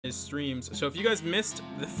his streams. So if you guys missed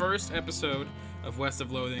the first episode of West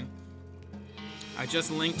of Loathing, I just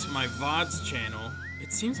linked my VODs channel.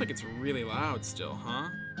 It seems like it's really loud still, huh?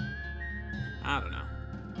 I don't know.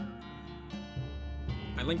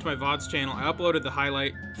 I linked my VODs channel. I uploaded the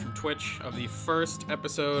highlight from Twitch of the first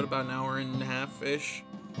episode, about an hour and a half-ish,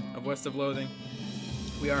 of West of Loathing.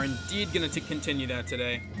 We are indeed going to continue that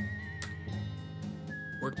today.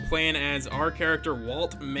 We're playing as our character,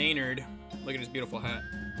 Walt Maynard. Look at his beautiful hat.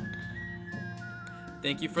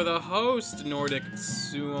 Thank you for the host, Nordic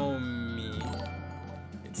Suomi.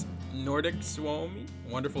 It's Nordic Suomi.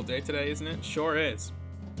 Wonderful day today, isn't it? Sure is.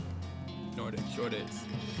 Nordic, sure is.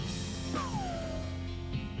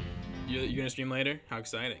 You gonna stream later? How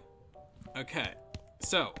exciting. Okay,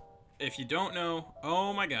 so, if you don't know,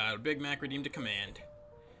 oh my god, Big Mac redeemed a command.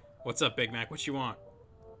 What's up, Big Mac? What you want?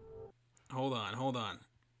 Hold on, hold on.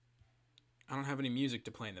 I don't have any music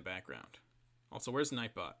to play in the background. Also, where's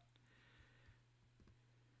Nightbot?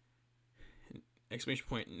 Exclamation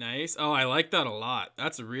point, nice. Oh, I like that a lot.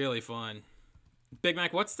 That's really fun. Big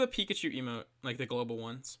Mac, what's the Pikachu emote? Like the global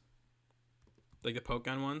ones? Like the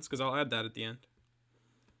Pokegun ones? Because I'll add that at the end.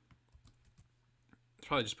 It's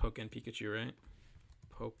probably just Pokegun Pikachu, right?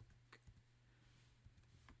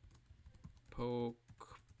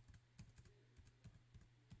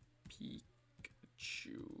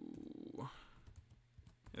 Pikachu.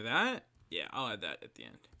 That? Yeah, I'll add that at the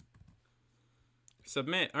end.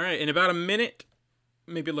 Submit. All right, in about a minute,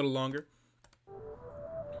 maybe a little longer.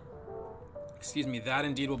 Excuse me, that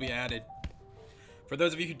indeed will be added. For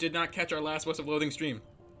those of you who did not catch our last West of Loathing stream.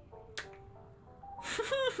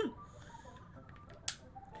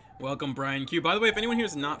 Welcome, Brian Q. By the way, if anyone here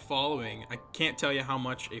is not following, I can't tell you how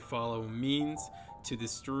much a follow means to the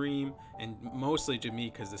stream, and mostly to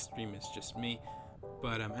me, because the stream is just me.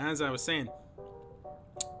 But as I was saying,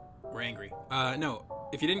 we're angry. No,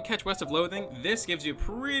 if you didn't catch West of Loathing, this gives you a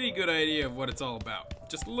pretty good idea of what it's all about.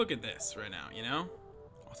 Just look at this right now, you know?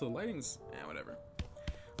 Also, the lighting's, whatever.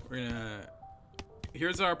 We're gonna...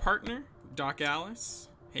 Here's our partner, Doc Alice.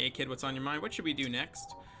 Hey, kid, what's on your mind? What should we do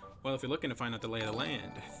next? Well, if you're looking to find out the lay of the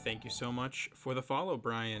land, thank you so much for the follow,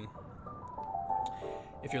 Brian.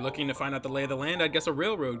 If you're looking to find out the lay of the land, I guess a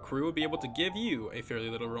railroad crew would be able to give you a fairly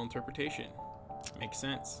literal interpretation. Makes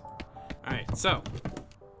sense. Alright, so...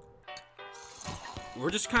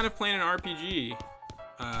 We're just kind of playing an RPG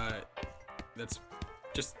that's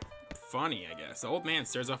just funny, I guess. The old man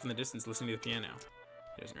stares off in the distance listening to the piano.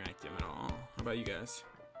 He doesn't react to him at all. How about you guys?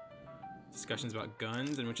 Discussions about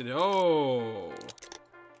guns and which of the... Oh!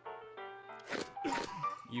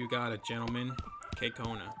 You got it, gentleman.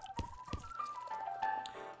 K-Kona.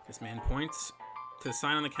 This man points to the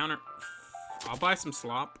sign on the counter. I'll buy some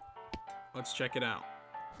slop. Let's check it out.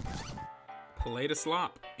 Plate of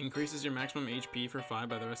slop. Increases your maximum HP for 5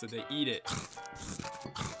 by the rest of the day. Eat it.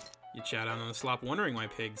 You chat out on the slop, wondering why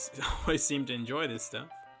pigs always seem to enjoy this stuff.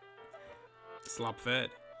 Slop fed.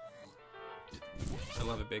 I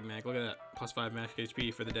love it, Big Mac. Look at that. Plus 5 max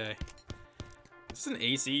HP for the day. Is this an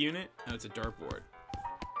AC unit? No, it's a dartboard.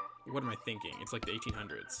 What am I thinking? It's like the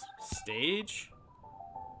 1800s. Stage?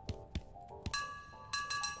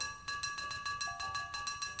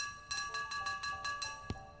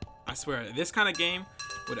 I swear, this kind of game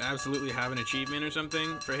would absolutely have an achievement or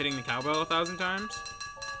something for hitting the cowbell 1,000 times.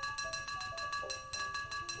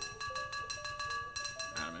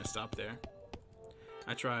 I'm gonna stop there.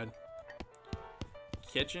 I tried.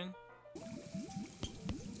 Kitchen?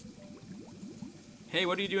 Hey,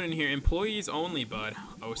 what are you doing in here? Employees only, bud.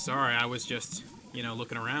 Oh, sorry, I was just, you know,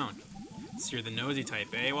 looking around. So you're the nosy type,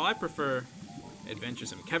 eh? Well, I prefer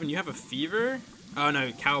adventuresome. Kevin, you have a fever? Oh,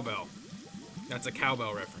 no, cowbell. That's a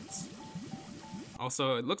cowbell reference.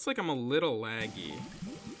 Also, it looks like I'm a little laggy.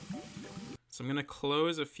 So I'm gonna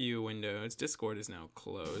close a few windows. Discord is now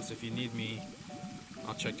closed. If you need me,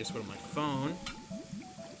 I'll check Discord on my phone.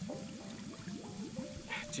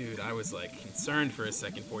 Dude, I was like concerned for a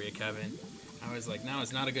second for you, Kevin. I was like, now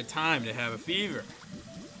is not a good time to have a fever.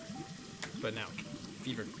 But now,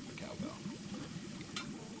 fever for cowbell.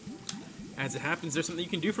 As it happens, there's something you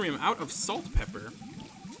can do for me. I'm out of salt pepper.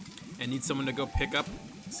 And need someone to go pick up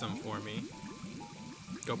some for me.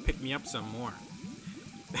 Go pick me up some more.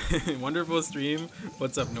 Wonderful stream.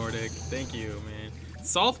 What's up, Nordic? Thank you, man.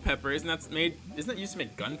 Salt pepper, isn't that used to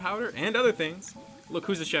make gunpowder and other things? Look,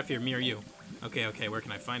 who's the chef here, me or you? Okay, okay, where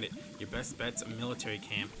can I find it? Your best bet's a military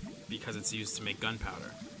camp because it's used to make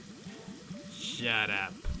gunpowder. Shut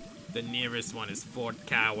up. The nearest one is Fort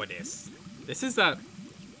Cowardice. This is that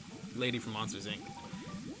lady from Monsters, Inc.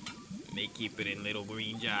 They keep it in little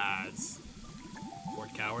green jars.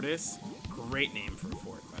 Fort Cowardice. Great name for a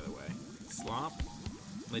fort, by the way. Slop.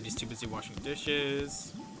 Lady's too busy washing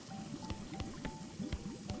dishes.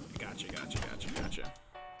 Gotcha, gotcha, gotcha, gotcha.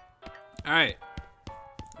 Alright.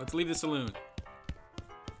 Let's leave the saloon.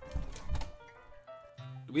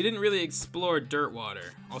 We didn't really explore dirt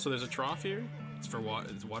water. Also, there's a trough here. It's for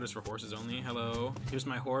water's for horses only. Hello. Here's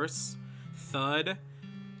my horse. Thud.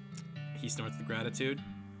 He snorts with gratitude.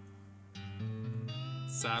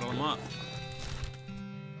 Saddle him up.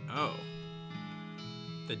 Oh.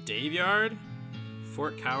 The Daveyard,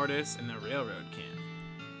 Fort Cowardice, and the railroad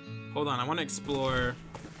camp. Hold on, I want to explore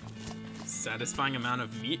satisfying amount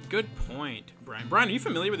of meat. Good point, Brian. Brian, are you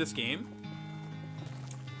familiar with this game?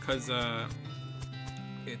 Because,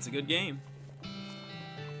 it's a good game.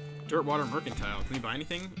 Dirtwater Mercantile. Can we buy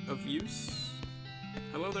anything of use?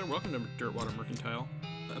 Hello there, welcome to Dirtwater Mercantile.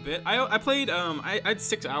 A bit. I played, I had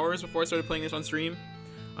 6 hours before I started playing this on stream.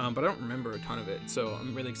 But I don't remember a ton of it, so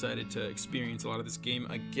I'm really excited to experience a lot of this game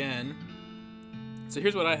again. So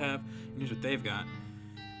here's what I have, and here's what they've got.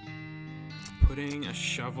 Pudding, a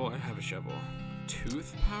shovel, I have a shovel.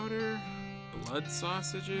 Tooth powder, blood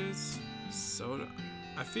sausages, soda.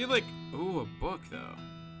 I feel like, ooh, a book though.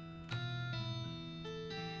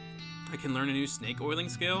 I can learn a new snake oiling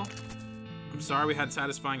skill. I'm sorry we had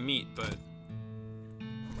satisfying meat, but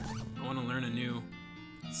I want to learn a new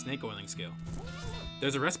snake oiling skill.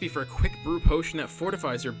 There's a recipe for a quick brew potion that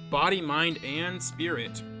fortifies your body, mind, and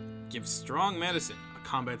spirit. Gives strong medicine, a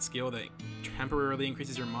combat skill that temporarily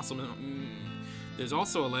increases your muscle. There's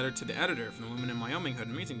also a letter to the editor from the woman in Wyoming who had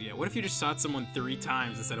an amazing idea. What if you just shot someone 3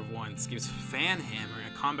 times instead of once? Gives fan hammering,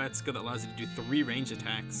 a combat skill that allows you to do 3 ranged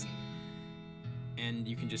attacks. And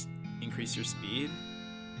you can just increase your speed.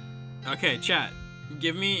 Okay, chat.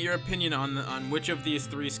 Give me your opinion on which of these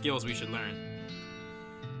 3 skills we should learn.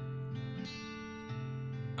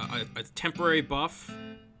 A temporary buff,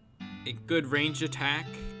 a good ranged attack,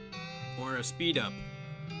 or a speed up.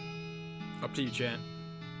 Up to you, chat.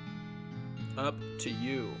 Up to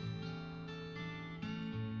you.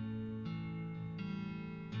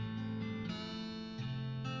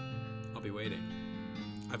 I'll be waiting.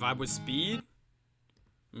 I vibe with speed.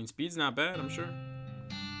 I mean, speed's not bad, I'm sure.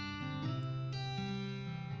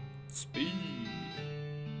 Speed.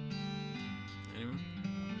 Anyone?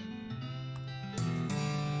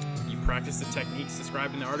 You practice the techniques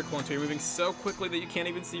described in the article until you're moving so quickly that you can't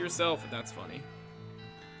even see yourself. That's funny.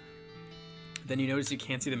 Then you notice you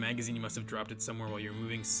can't see the magazine. You must have dropped it somewhere while you're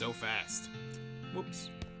moving so fast. Whoops.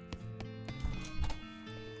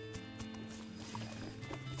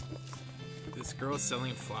 This girl's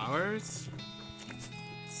selling flowers?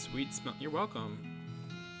 Sweet smell. You're welcome,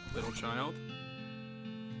 little child.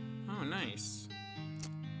 Oh, nice.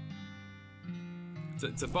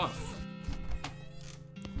 It's a buff.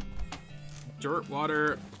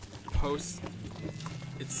 Dirtwater post.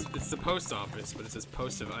 It's the post office, but it says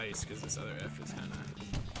post of ice because this other F is kind of.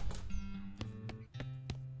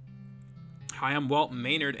 Hi, I'm Walt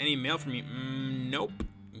Maynard. Any mail from you? Nope.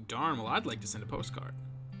 Darn. Well, I'd like to send a postcard.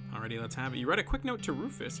 Alrighty, let's have it. You write a quick note to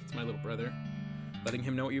Rufus. It's my little brother, letting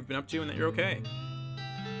him know what you've been up to and that you're okay.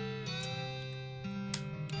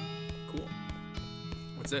 Cool.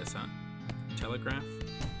 What's this, huh? Telegraph.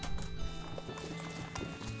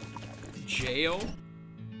 Jail.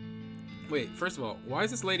 Wait, first of all, why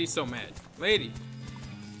is this lady so mad? Lady!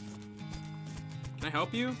 Can I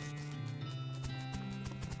help you?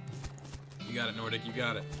 You got it, Nordic, you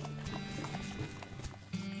got it.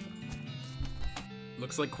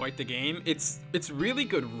 Looks like quite the game. It's really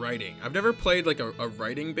good writing. I've never played like a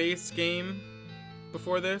writing-based game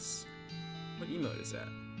before this. What emote is that?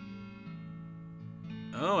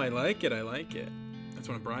 Oh, I like it, I like it. That's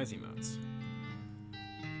one of Bry's emotes.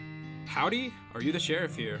 Howdy, are you the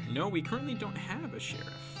sheriff here? No, we currently don't have a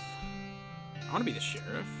sheriff. I want to be the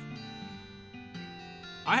sheriff.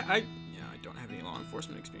 Yeah, I don't have any law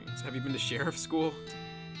enforcement experience. Have you been to sheriff school?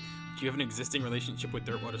 Do you have an existing relationship with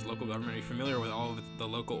Dirtwater's local government? Are you familiar with all of the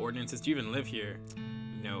local ordinances? Do you even live here?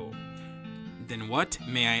 No. Then what,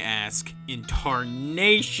 may I ask, in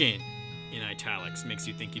tarnation, in italics, makes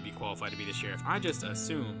you think you'd be qualified to be the sheriff? I just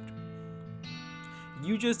assumed.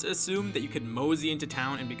 You just assumed that you could mosey into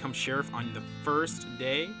town and become sheriff on the first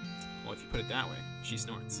day? Well, if you put it that way, she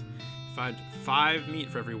snorts. Five meat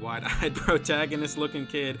for every wide-eyed protagonist-looking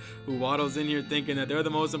kid who waddles in here thinking that they're the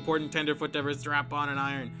most important tenderfoot to ever strap on an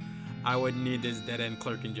iron. I wouldn't need this dead-end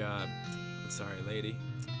clerking job. I'm sorry, lady.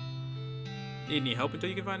 Need any help until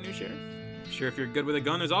you can find a new sheriff? Sure, if you're good with a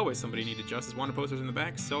gun, there's always somebody needed. Justice wanted posters in the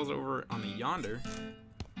back. Cells over on the yonder.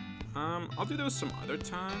 I'll do those some other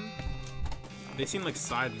time. They seem like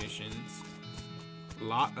side missions.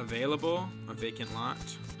 Lot available. A vacant lot.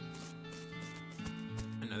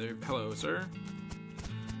 Another. Hello, sir.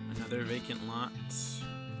 Another vacant lot.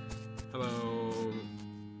 Hello.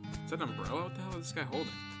 Is that an umbrella? What the hell is this guy holding?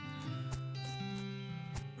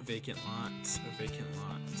 A vacant lot. A vacant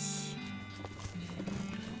lot.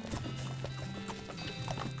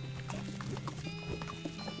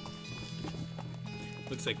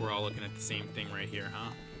 Looks like we're all looking at the same thing right here,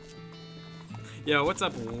 huh? Yo, what's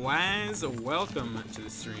up, Waz? Welcome to the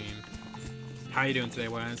stream. How you doing today,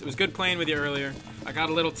 Waz? It was good playing with you earlier. I got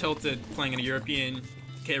a little tilted playing a European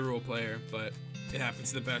K-Rule player, but it happens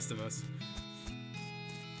to the best of us.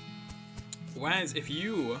 Waz, if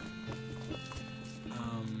you...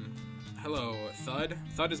 hello, Thud?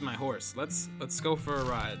 Thud is my horse. Let's go for a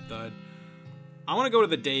ride, Thud. I want to go to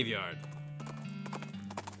the Dave Yard.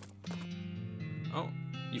 Oh,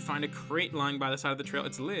 you find a crate lying by the side of the trail.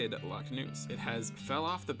 Its lid, locked noose. It has fell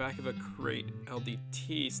off the back of a crate.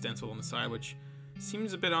 LDT stencil on the side, which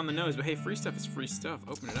seems a bit on the nose, but hey, free stuff is free stuff.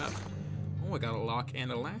 Open it up. Oh, I got a lock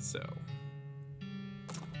and a lasso.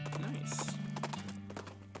 Nice.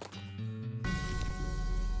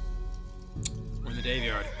 We're in the Dave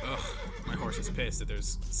Yard. Ugh, my horse is pissed that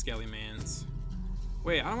there's skelly mans.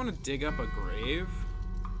 Wait, I don't want to dig up a grave.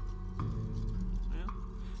 Well,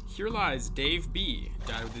 here lies Dave B.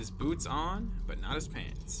 Died with his boots on, but not his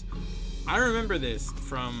pants. I remember this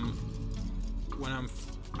from when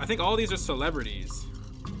I think all these are celebrities.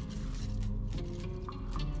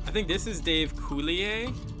 I think this is Dave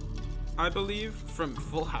Coulier, I believe, from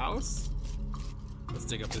Full House. Let's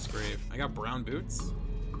dig up this grave. I got brown boots.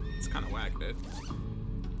 It's kind of whack, dude.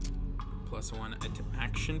 +1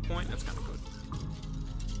 action point. That's kind of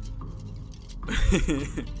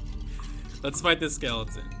good. Let's fight this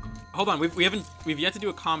skeleton. Hold on, we've yet to do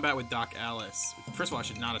a combat with Doc Alice. First of all, I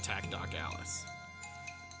should not attack Doc Alice.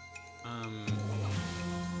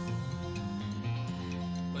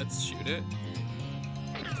 Let's shoot it.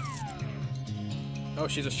 Oh,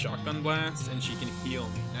 she's a shotgun blast, and she can heal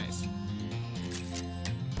me. Nice.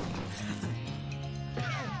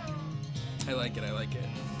 I like it, I like it.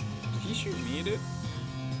 Did he shoot me, dude?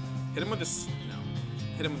 Hit him with a... no.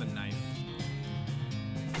 Hit him with a knife.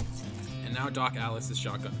 And now Doc Alice's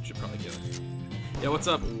shotgun should probably kill him. Yeah, what's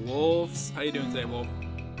up, Wolves? How you doing today, Wolf?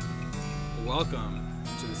 Welcome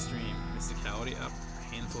to the stream. Mysticality up.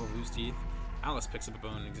 A handful of loose teeth. Alice picks up a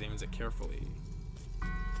bone and examines it carefully.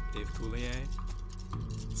 Dave Coulier.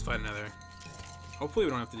 Let's fight another. Hopefully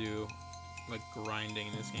we don't have to do, like, grinding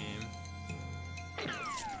in this game.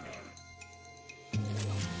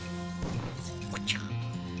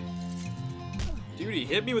 Dude, he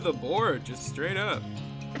hit me with a board, just straight up.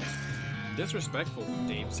 Disrespectful,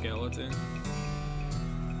 Dave Skeleton.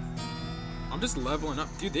 I'm just leveling up.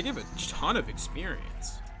 Dude, they give a ton of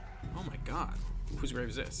experience. Oh my god. Whose grave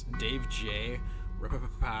is this? Dave J.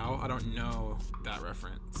 Pow. I don't know that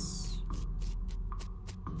reference.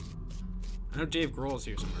 I know Dave Grohl's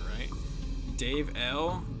here somewhere, right? Dave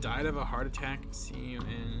L. died of a heart attack. See you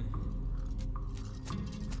in...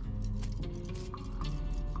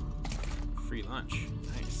 free lunch.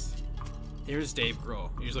 Nice. Here's Dave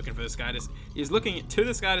Grohl. He's looking for this guy to... he's looking to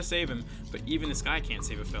this guy to save him, but even this guy can't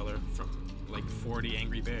save a feller from, like, 40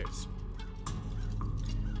 angry bears.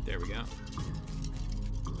 There we go.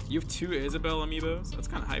 You have 2 Isabel amiibos? That's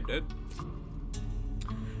kind of hype, dude.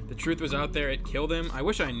 The truth was out there. It killed him. I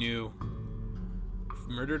wish I knew.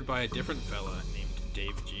 Murdered by a different fella named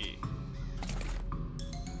Dave G.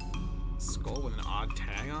 Skull with an odd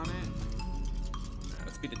tag on it? Alright,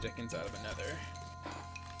 let's beat the dickens out of another.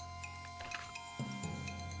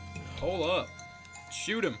 Hold up.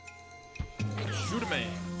 Shoot him. Shoot him,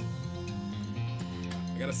 man.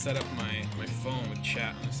 I gotta set up my phone with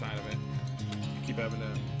chat on the side of it. I keep having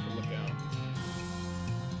to look out.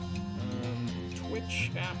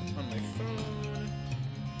 Twitch app on my phone.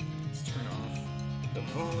 Let's turn off the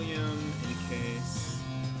volume in case.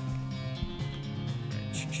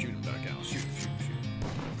 Alright, shoot him back out. Shoot him, shoot him, shoot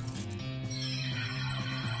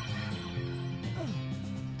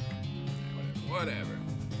him. Whatever.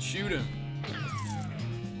 Shoot him.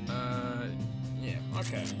 Yeah,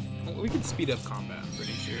 okay. Well, we can speed up combat, I'm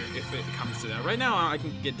pretty sure, if it comes to that. Right now, I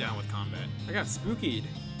can get down with combat. I got spookied.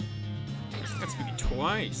 I got spookied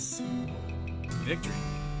twice. Victory.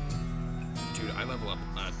 Dude, I level up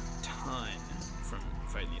a ton from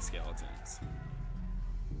fighting these skeletons.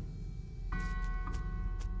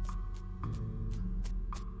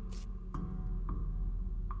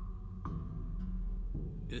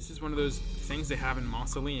 This is one of those things they have in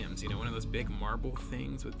mausoleums, you know, one of those big marble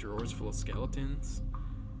things with drawers full of skeletons.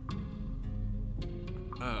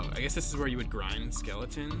 Oh, I guess this is where you would grind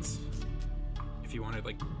skeletons. If you wanted,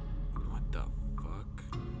 like, what the fuck?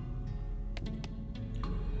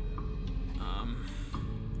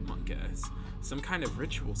 Come on, guess. Some kind of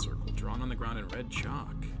ritual circle drawn on the ground in red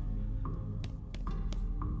chalk.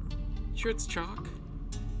 You sure it's chalk?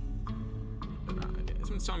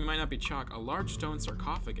 Someone's telling me it might not be chalk. A large stone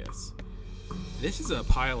sarcophagus. This is a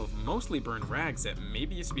pile of mostly burned rags that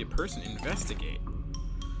maybe used to be a person. Investigate.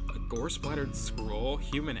 A gore-splattered scroll,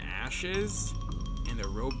 human ashes, and a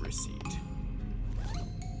robe receipt.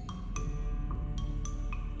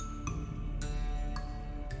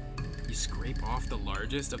 You scrape off the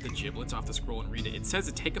largest of the giblets off the scroll and read it. It says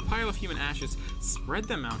to take a pile of human ashes, spread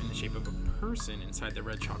them out in the shape of a person inside the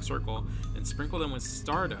red chalk circle, and sprinkle them with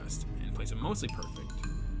stardust, and place a mostly perfect,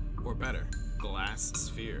 or better, glass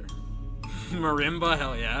sphere. Marimba,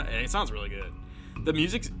 hell yeah. It sounds really good. The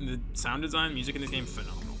music, the sound design, music in this game,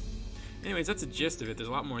 phenomenal. Anyways, that's the gist of it. There's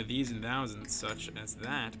a lot more of these and thous and such as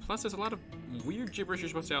that. Plus, there's a lot of weird gibberish you're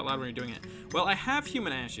supposed to say out loud when you're doing it. Well, I have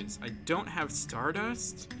human ashes. I don't have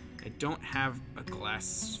stardust. I don't have a glass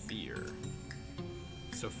sphere.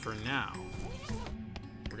 So for now,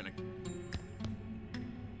 we're gonna...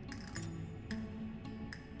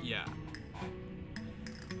 Yeah.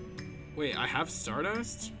 Wait, I have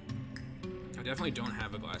stardust? I definitely don't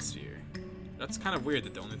have a glass sphere. That's kind of weird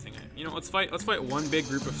that the only thing I... You know, let's fight one big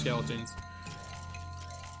group of skeletons.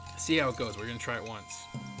 See how it goes. We're gonna try it once.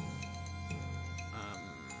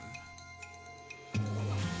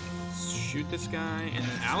 Shoot this guy, and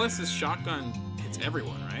then Alice's shotgun hits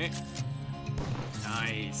everyone, right?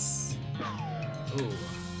 Nice. Ooh.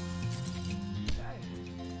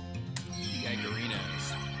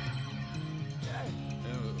 Yagarinas.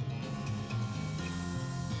 Ooh.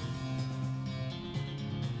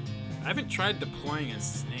 I haven't tried deploying a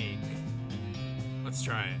snake. Let's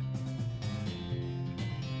try it.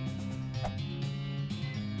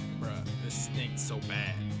 Bruh, this snake's so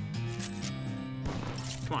bad.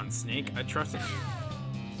 Come on, snake. I trust him.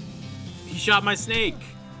 He shot my snake!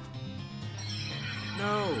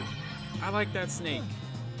 No! I like that snake.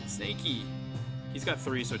 Snakey. He's got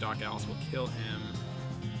 3, so Doc Alice will kill him.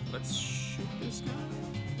 Let's shoot this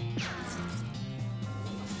guy.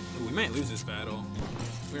 Ooh, we might lose this battle.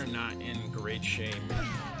 We're not in great shape.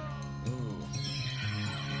 Ooh.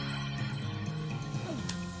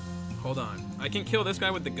 Hold on. I can kill this guy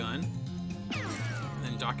with the gun.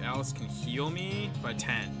 Doc Alice can heal me by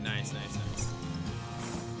 10. Nice, nice, nice.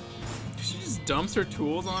 She just dumps her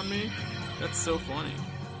tools on me? That's so funny.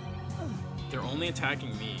 They're only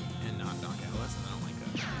attacking me and not Doc Alice, and I don't like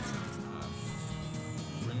that.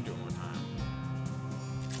 We're gonna do it one more time.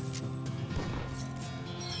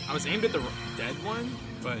 I was aimed at the dead one,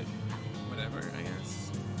 but whatever, I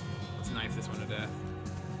guess. Let's knife this one to death.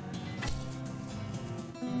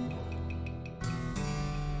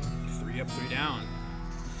 3 up, 3 down.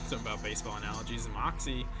 Something about baseball analogies.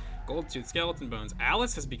 Moxie, gold tooth, skeleton bones.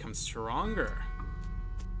 Alice has become stronger.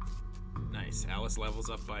 Nice. Alice levels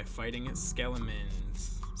up by fighting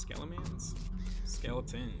skeletons. Skeletons?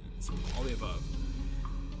 Skeletons. All the above.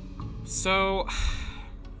 So,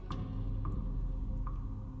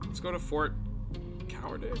 let's go to Fort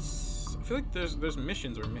Cowardice. I feel like there's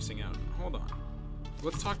missions we're missing out. Hold on.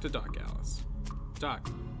 Let's talk to Doc Alice. Doc,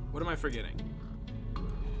 what am I forgetting?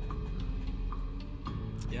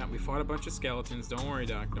 Yeah, we fought a bunch of skeletons. Don't worry,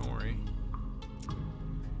 Doc. Don't worry.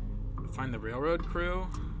 Find the railroad crew.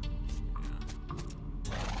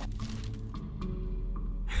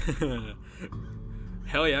 Yeah.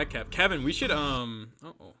 Hell yeah, Kevin, we should,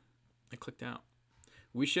 uh-oh. I clicked out.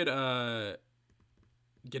 We should,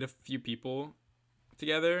 get a few people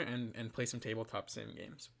together and play some tabletop sim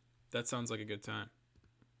games. That sounds like a good time.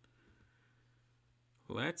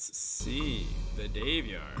 Let's see. The Dave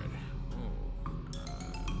Yard.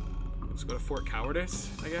 Let's go to Fort Cowardice,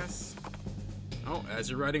 I guess. Oh, as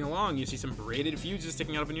you're riding along, you see some braided fuses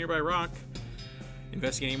sticking out of a nearby rock.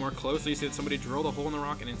 Investigating more closely, you see that somebody drilled a hole in the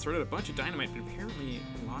rock and inserted a bunch of dynamite, but apparently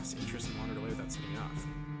lost interest and wandered away without setting off.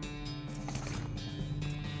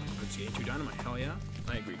 Let's get into dynamite. Hell yeah.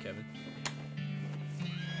 I agree, Kevin.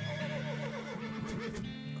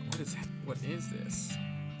 What is this?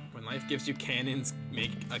 When life gives you cannons,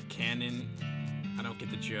 make a cannon. I don't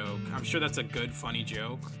get the joke. I'm sure that's a good, funny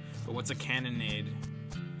joke. But what's a cannonade?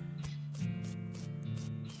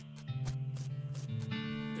 I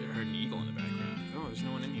heard an eagle in the background. Oh, there's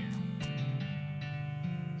no one in here.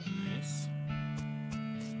 Nice.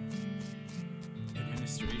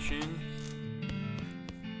 Administration.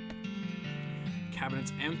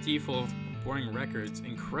 Cabinet's empty, full of boring records.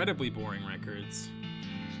 Incredibly boring records.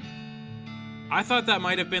 I thought that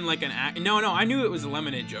might have been like an no, I knew it was a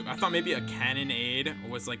lemonade joke. I thought maybe a cannonade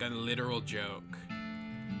was like a literal joke.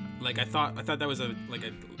 Like I thought that was like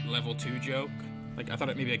a level 2 joke. Like, I thought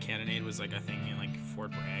maybe a cannonade was like a thing in like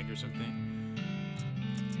Fort Bragg or something.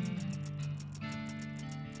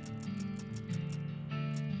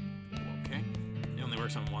 Okay. It only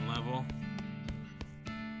works on one level.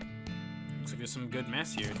 Looks like there's some good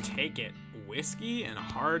mess here. Take it. Whiskey and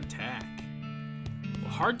hardtack.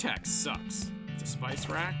 Well, hardtack sucks. It's a spice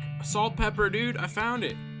rack. A salt pepper, dude. I found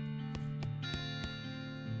it.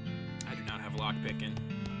 I do not have lockpicking.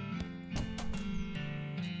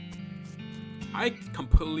 I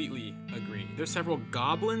completely agree. There's several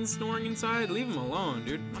goblins snoring inside. Leave them alone,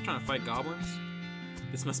 dude. I'm not trying to fight goblins.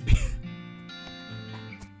 This must be...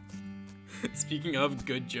 Speaking of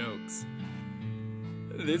good jokes.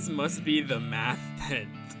 This must be the math tent.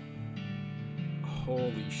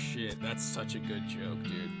 Holy shit, that's such a good joke,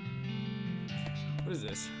 dude. What is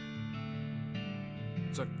this?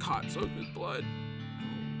 It's a cot soaked with blood.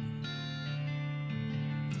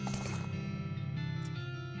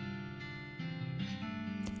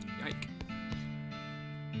 Yike.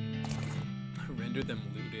 Render them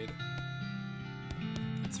looted.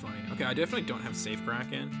 That's funny. Okay, I definitely don't have safe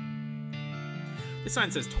crack in. This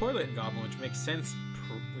sign says toilet in Goblin, which makes sense,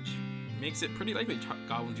 which makes it pretty likely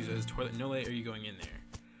Goblins use it as toilet. No way are you going in there.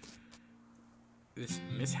 This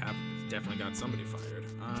mishap definitely got somebody fired.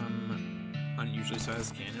 Unusually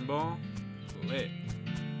sized cannonball. Lit.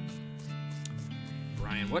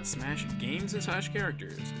 Brian, what Smash games and Smash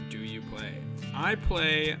characters do you play? I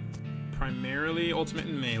play primarily Ultimate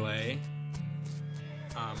and Melee.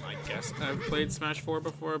 I guess I've played Smash 4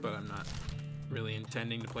 before, but I'm not really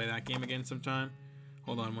intending to play that game again sometime.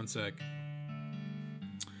 Hold on one sec.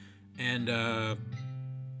 And I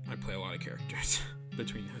play a lot of characters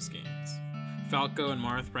between those games. Falco and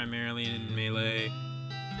Marth primarily in Melee.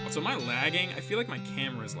 Also, am I lagging? I feel like my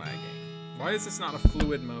camera's lagging. Why is this not a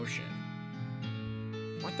fluid motion?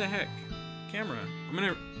 What the heck? Camera. I'm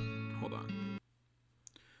gonna... Hold on.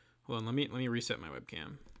 Hold on, let me reset my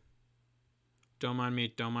webcam. Don't mind me,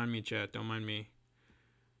 chat. Don't mind me.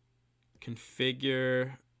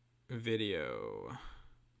 Configure video.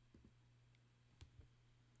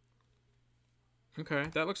 Okay,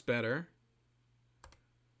 that looks better.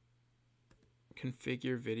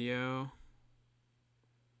 Configure video.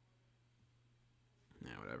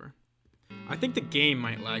 Nah, whatever. I think the game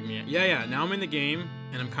might lag me. Yeah, now I'm in the game,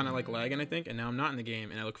 and I'm kind of like lagging, I think, and now I'm not in the game,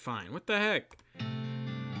 and I look fine. What the heck?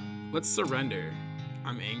 Let's surrender.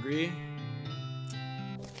 I'm angry.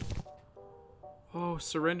 Oh,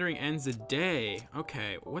 surrendering ends the day.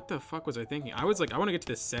 Okay, what the fuck was I thinking? I was like, I want to get to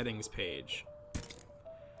the settings page.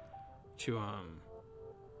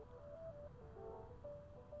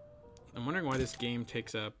 I'm wondering why this game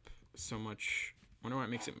takes up so much. I wonder why it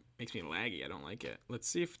makes me laggy. I don't like it. Let's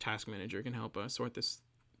see if Task Manager can help us sort this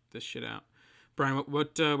shit out. Brian,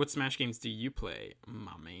 what Smash games do you play,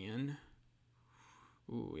 my man?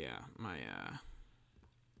 Ooh, yeah, my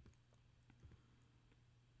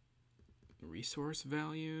resource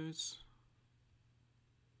values,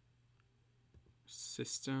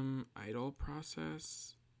 system idle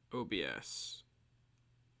process, OBS.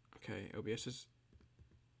 Okay, OBS is,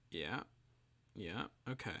 yeah,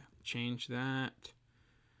 okay. Change that.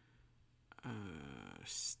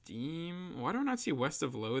 Steam. Why do I not see West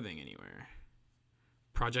of Loathing anywhere?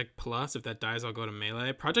 Project Plus. If that dies, I'll go to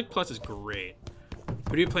Melee. Project Plus is great.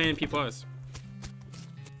 Who do you play in P Plus?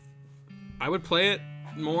 I would play it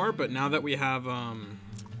more, but now that we have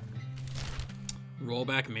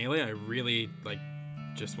rollback Melee, I really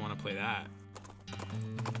just want to play that.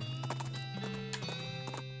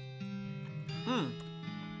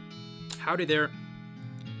 Howdy there.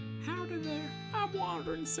 I'm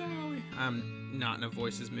wandering Sally. I'm not in a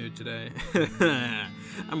voices mood today.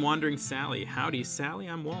 I'm wandering Sally. Howdy Sally,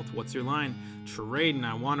 I'm Walt. What's your line? Trading.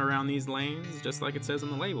 I wander around these lanes just like it says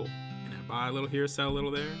on the label. And I buy a little here, sell a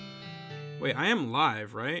little there. Wait, I am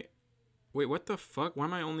live, right? Wait, what the fuck? Why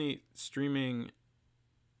am I only streaming?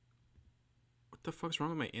 What the fuck's wrong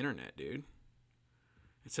with my internet, dude?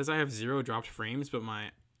 It says I have 0 dropped frames, but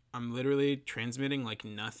I'm literally transmitting like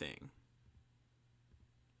nothing.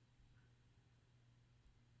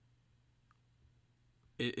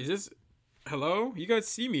 Is this... Hello? You guys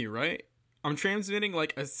see me, right? I'm transmitting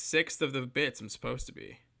like 1/6 of the bits I'm supposed to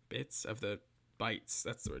be. Bits of the bytes.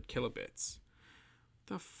 That's the word. Kilobits. What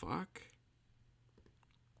the fuck?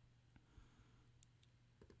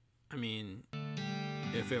 I mean,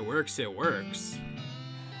 if it works, it works.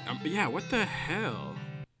 Yeah, what the hell?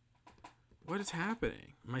 What is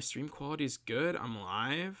happening? My stream quality is good. I'm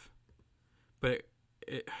live. But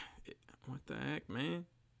what the heck, man?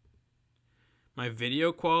 My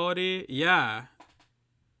video quality? Yeah.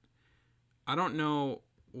 I don't know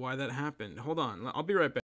why that happened. Hold on. I'll be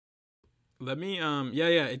right back. Let me,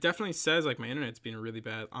 yeah, it definitely says, like, my internet's being really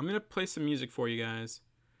bad. I'm gonna play some music for you guys.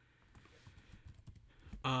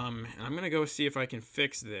 And I'm gonna go see if I can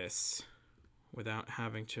fix this without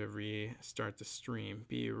having to restart the stream.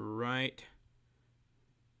 Be right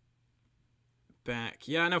back.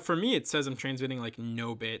 Yeah, no, for me, it says I'm transmitting, like,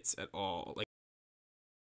 no bits at all. Like,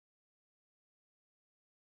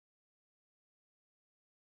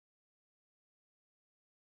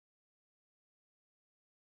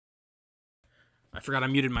 I forgot I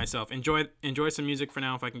muted myself. Enjoy some music for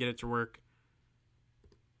now if I can get it to work.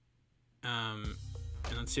 And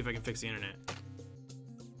let's see if I can fix the internet.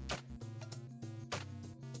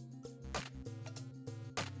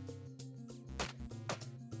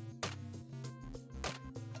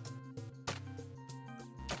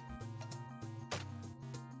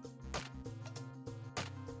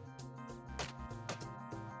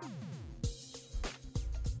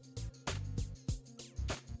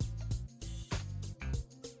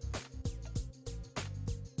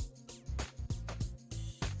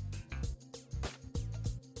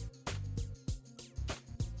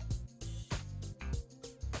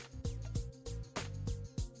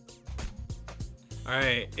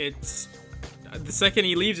 Alright, it's... The second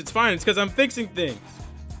he leaves, it's fine. It's because I'm fixing things.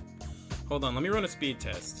 Hold on, let me run a speed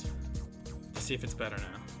test. To see if it's better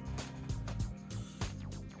now.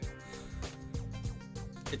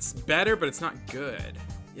 It's better, but it's not good.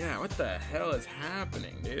 Yeah, what the hell is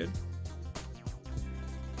happening, dude?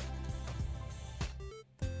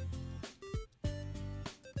 I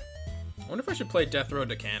wonder if I should play Death Road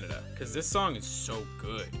to Canada, because this song is so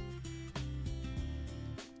good.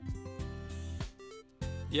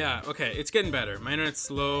 Yeah, okay, it's getting better. My internet's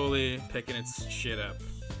slowly picking its shit up.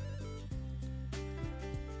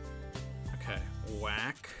 Okay,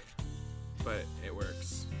 whack, but it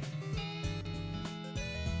works.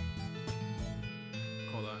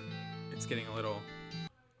 Hold on, it's getting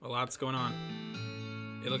a lot's going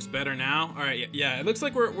on. It looks better now. All right, yeah, it looks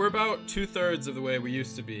like we're about 2/3 of the way we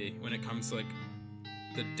used to be when it comes to like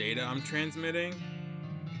the data I'm transmitting.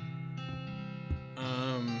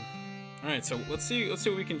 All right, so let's see what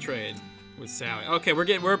we can trade with Sally. Okay,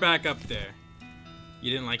 we're back up there.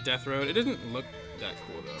 You didn't like Death Road? It didn't look that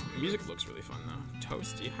cool though. The music looks really fun though.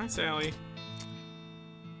 Toasty. Hi, Sally.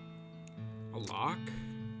 A lock?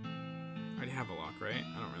 I already have a lock, right?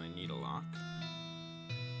 I don't really need a lock.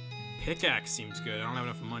 Pickaxe seems good. I don't have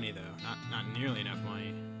enough money though. Not nearly enough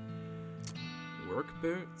money. Work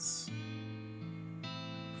boots.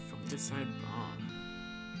 Fungicide bomb.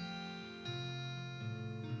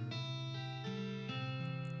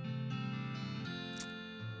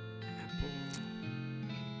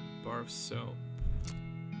 Bar of soap.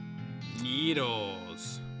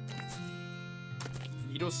 Needles.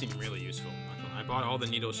 Needles seem really useful. I bought all the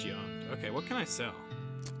needles she owned. Okay, what can I sell?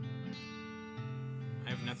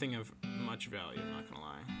 I have nothing of much value, I'm not gonna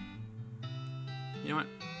lie. You know what?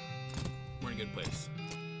 We're in a good place.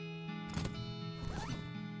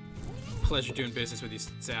 Pleasure doing business with you,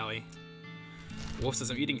 Sally. Wolf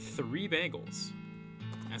says I'm eating 3 bagels.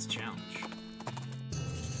 That's a challenge.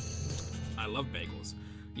 I love bagels.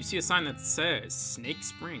 You see a sign that says Snake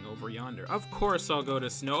Spring over yonder. Of course I'll go to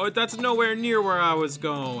Snow. That's nowhere near where I was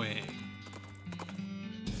going.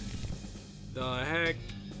 The heck?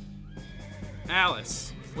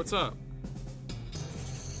 Alice, what's up?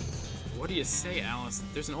 What do you say, Alice?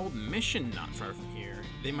 There's an old mission not far from here.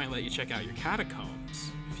 They might let you check out your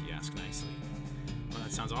catacombs, if you ask nicely. Well,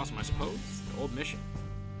 that sounds awesome, I suppose. The old mission.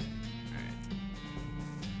 Alright.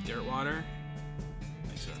 Dirt water.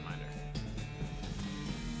 Thanks for the reminder.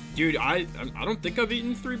 Dude, I don't think I've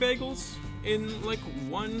eaten 3 bagels in, like,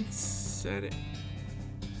 one setting.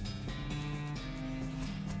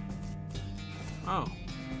 Oh.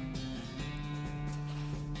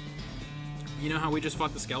 You know how we just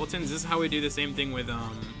fought the skeletons? This is how we do the same thing with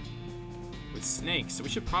snakes. So we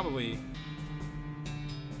should probably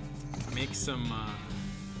make some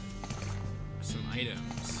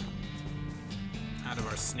items out of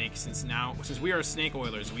our snakes, since we are snake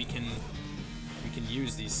oilers, we can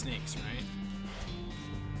use these snakes, right?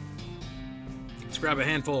 Let's grab a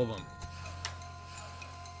handful of them.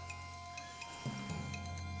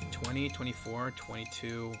 20, 24,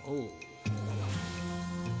 22. Oh.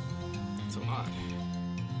 That's a lot.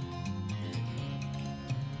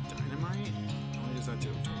 Dynamite? Only does that do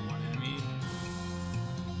to one enemy.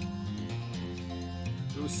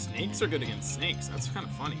 Ooh, snakes are good against snakes. That's kind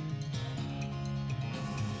of funny.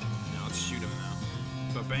 Now let's shoot him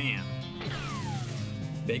now. Ba-bam.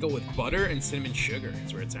 Bagel with butter and cinnamon sugar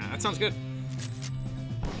is where it's at. That sounds good.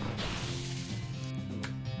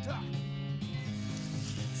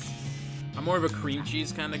 I'm more of a cream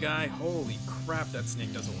cheese kind of guy. Holy crap, that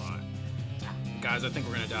snake does a lot. Guys, I think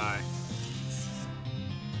we're gonna die.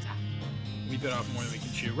 We bit off more than we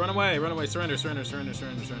can chew. Run away, surrender, surrender, surrender,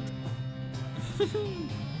 surrender, surrender.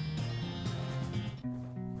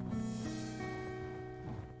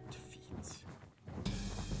 Defeat.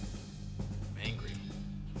 I'm angry.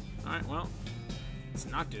 Alright, well, let's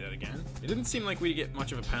not do that again. It didn't seem like we'd get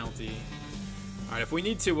much of a penalty. Alright, if we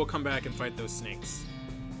need to, we'll come back and fight those snakes.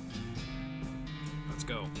 Let's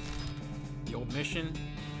go. The old mission?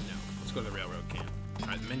 No. Let's go to the railroad camp.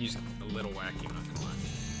 Alright, the menu's a little wacky, I'm not gonna lie.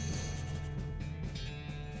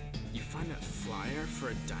 You find a flyer for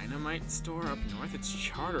a dynamite store up north? It's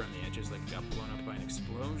charter on the edges, like got blown up by an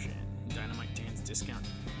explosion. Dynamite Dan's discount.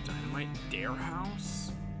 Dynamite Dare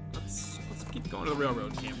House? Let's keep going to the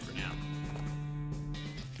railroad camp for now.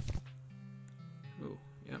 Ooh,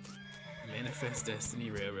 yep. Manifest Destiny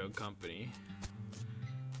Railroad Company.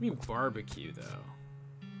 I mean barbecue though.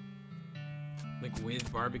 Like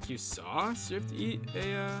with barbecue sauce? You have to eat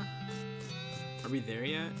a Are we there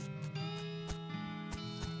yet?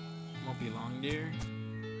 Won't be long, dear.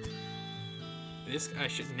 This I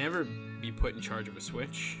should never be put in charge of a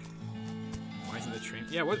switch. Why isn't the train?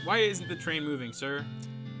 Yeah, why isn't the train moving, sir?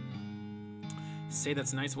 Say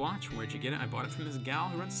that's a nice watch. Where'd you get it? I bought it from this gal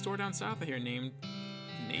who runs a store down south of here named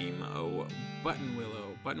Button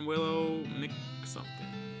Willow. Button Willow Mc something.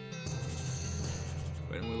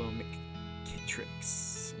 Button Willow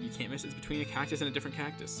McKittrix. You can't miss it. It's between a cactus and a different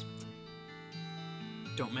cactus.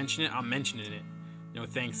 Don't mention it. I'm mentioning it. No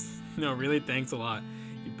thanks. No, really, thanks a lot.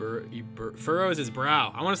 He furrows his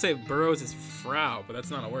brow. I want to say burrows his frow, but that's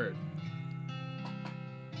not a word.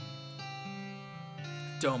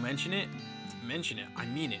 Don't mention it. Mention it. I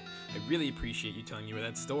mean it. I really appreciate you telling me where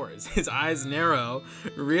that store is. His eyes narrow.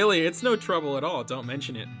 Really, it's no trouble at all. Don't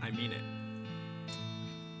mention it. I mean it.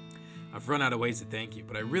 I've run out of ways to thank you,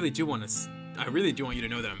 but I really do want you to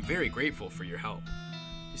know that I'm very grateful for your help.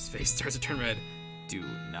 His face starts to turn red. Do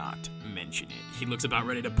not mention it. He looks about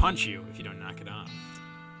ready to punch you if you don't knock it off.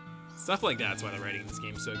 Stuff like that's why the writing in this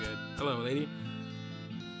game's so good. Hello, lady.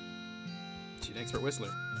 She's an expert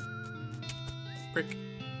whistler. Prick.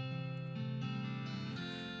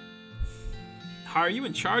 Hi, are you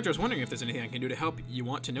in charge? I was wondering if there's anything I can do to help. You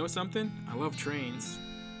want to know something? I love trains.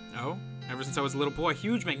 Oh? Ever since I was a little boy,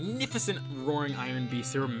 huge, magnificent, roaring iron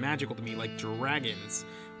beasts. They were magical to me, like dragons.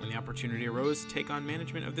 When the opportunity arose to take on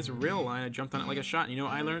management of this rail line, I jumped on it like a shot. And you know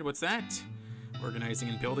what I learned? What's that? Organizing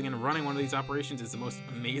and building and running one of these operations is the most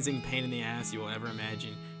amazing pain in the ass you will ever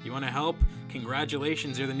imagine. You want to help?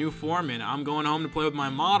 Congratulations, you're the new foreman. I'm going home to play with my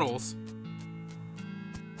models.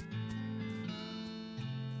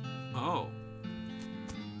 Oh.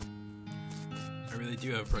 I really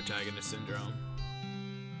do have protagonist syndrome.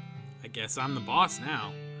 I guess I'm the boss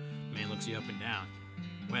now. Man looks you up and down.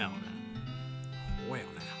 Well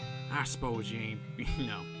now, I suppose you ain't, you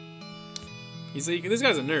know. He's like, this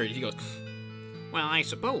guy's a nerd. He goes, well, I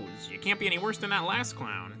suppose you can't be any worse than that last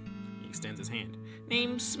clown. He extends his hand.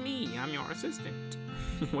 Name's Smee. I'm your assistant.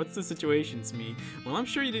 What's the situation, Smee? Well, I'm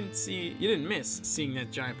sure you didn't miss seeing that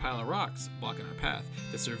giant pile of rocks blocking our path.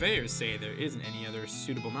 The surveyors say there isn't any other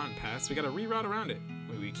suitable mountain paths. We gotta reroute around it.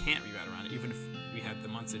 We can't reroute around it, even if we had the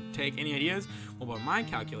months it'd take. Any ideas? Well, by my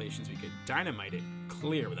calculations, we could dynamite it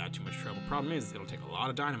clear without too much trouble. Problem is, it'll take a lot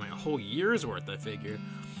of dynamite, a whole year's worth, I figure.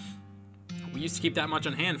 We used to keep that much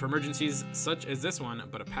on hand for emergencies such as this one,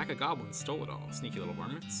 but a pack of goblins stole it all. Sneaky little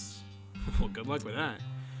varmints. Well, good luck with that.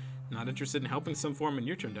 Not interested in helping some foreman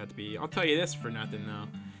you turned out to be. I'll tell you this for nothing, though.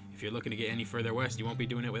 If you're looking to get any further west, you won't be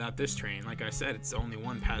doing it without this train. Like I said, it's only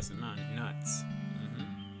one past the mountain. Nuts.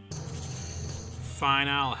 Fine,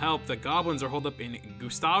 I'll help. The goblins are holed up in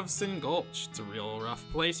Gustavsen Gulch. It's a real rough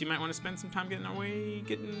place. You might want to spend some time getting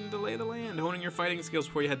the lay of the land, honing your fighting skills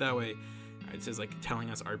before you head that way. Alright, it says like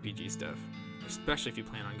telling us RPG stuff, especially if you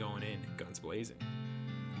plan on going in guns blazing.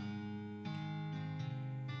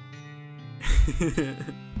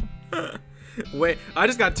 Wait, I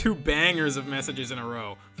just got 2 bangers of messages in a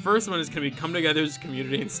row. First one is gonna be come together as a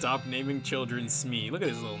community and stop naming children Smee. Look at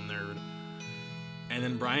this little nerd. And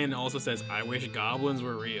then Brian also says, I wish goblins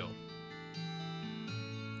were real.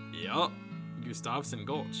 Yup. Gustavsen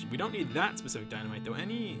Gulch. We don't need that specific dynamite, though.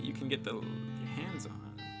 Any you can get your hands on.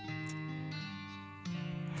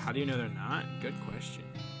 How do you know they're not? Good question.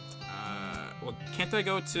 Well, can't I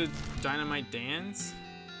go to Dynamite Dan's?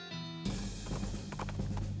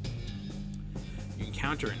 You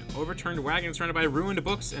encounter an overturned wagon surrounded by ruined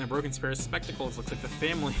books and a broken pair of spectacles. Looks like the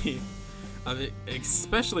family of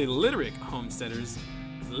especially literate homesteaders,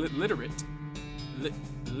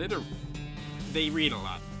 they read a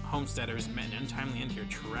lot. Homesteaders met an untimely end here.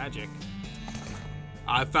 Tragic.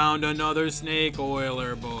 I found another snake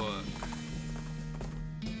oiler book.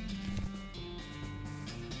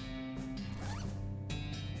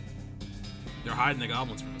 They're hiding the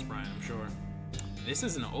goblins from us, Brian, I'm sure. This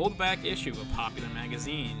is an old back issue of a popular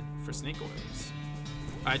magazine for snake oilers.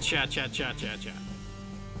 Alright, chat.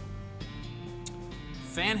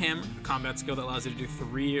 Fan Hammer, a combat skill that allows you to do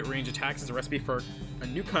 3 range attacks, is a recipe for a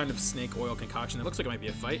new kind of snake oil concoction that looks like it might be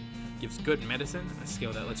a fight. Gives good medicine, a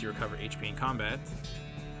skill that lets you recover HP in combat.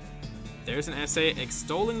 There's an essay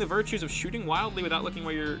extolling the virtues of shooting wildly without looking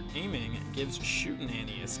where you're aiming. It gives Shootin'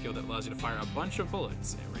 Annie, a skill that allows you to fire a bunch of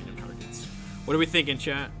bullets at random targets. What are we thinking,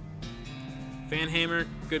 chat? Fan Hammer,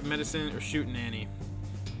 good medicine, or Shootin' Annie?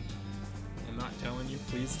 I'm not telling you.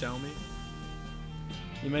 Please tell me.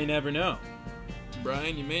 You may never know.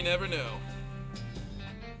 Brian, you may never know.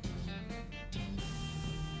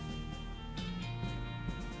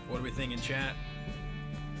 What are we thinking, chat?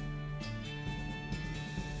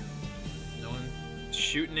 No one?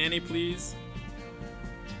 Shootin' Annie, please?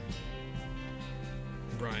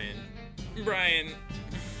 Brian,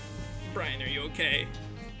 are you okay?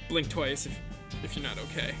 Blink twice if you're not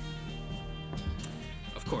okay.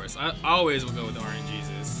 Of course, I always will go with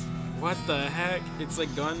RNGesus. What the heck? It's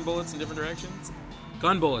like gun bullets in different directions?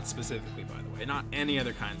 Gun bullets specifically, by the way, not any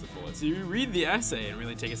other kinds of bullets. You read the essay and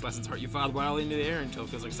really take its lessons to heart. You filed wildly into the air until it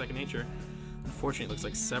feels like second nature. Unfortunately, it looks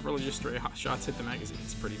like several of your stray shots hit the magazine.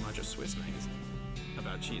 It's pretty much a Swiss magazine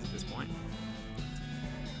about cheese at this point.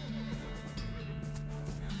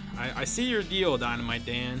 I see your deal, Dynamite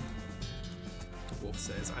Dan. Wolf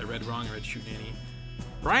says, I read wrong, I read Shootin' Annie.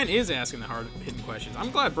 Brian is asking the hard-hitting questions. I'm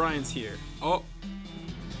glad Brian's here. Oh.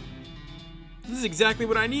 This is exactly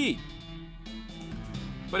what I need.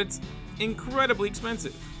 But it's incredibly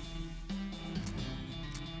expensive.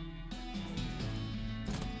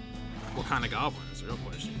 What kind of goblin is the real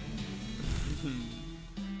question.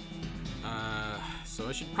 So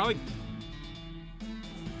I should probably...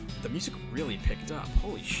 The music really picked up.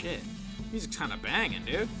 Holy shit. Music's kind of banging,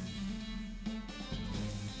 dude.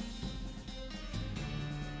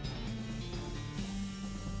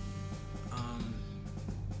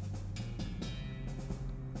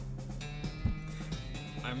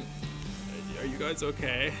 Are you guys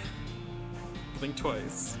okay? Blink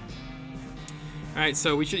twice. Alright,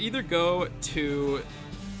 so we should either go to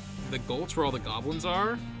the gulch where all the goblins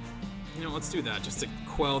are. You know, let's do that just to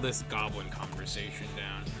quell this goblin conversation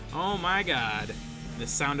down. Oh my god. The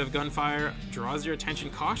sound of gunfire draws your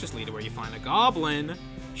attention cautiously to where you find a goblin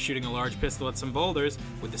shooting a large pistol at some boulders.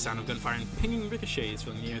 With the sound of gunfire and pinging ricochets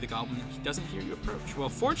from near the goblin, he doesn't hear you approach. Well,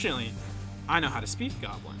 fortunately, I know how to speak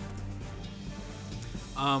goblin.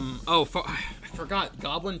 I forgot.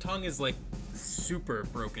 Goblin tongue is like super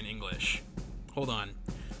broken English. Hold on.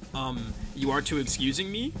 You are to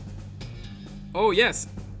excusing me? Oh, yes.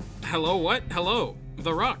 Hello, what? Hello.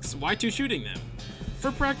 The rocks. Why to shooting them?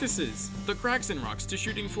 For practices. The cracks in rocks to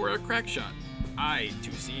shooting for a crack shot. I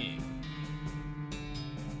to seeing.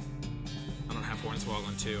 I don't have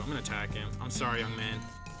Hornswoggle too. I'm gonna attack him. I'm sorry, young man.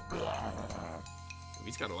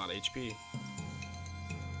 He's got a lot of HP.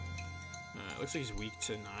 Looks like he's weak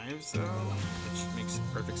to knives, though, which makes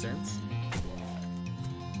perfect sense.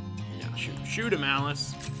 Yeah, shoot him,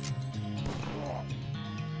 Alice.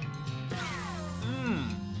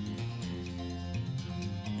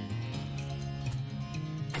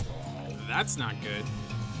 That's not good.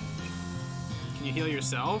 Can you heal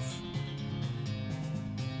yourself?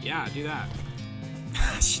 Yeah, do that.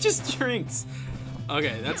 She just drinks.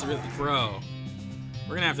 Okay, that's really... Bro.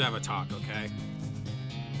 We're gonna have a talk, okay?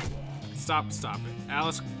 Stop it.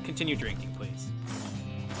 Alice, continue drinking, please.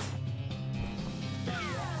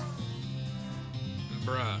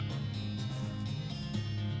 Bruh.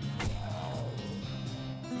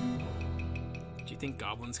 Do you think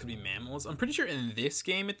goblins could be mammals? I'm pretty sure in this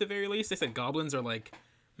game, at the very least, they said goblins are like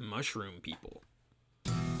mushroom people.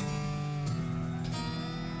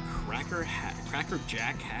 Cracker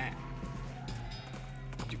Jack hat.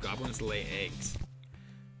 Do goblins lay eggs?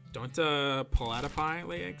 Don't platypi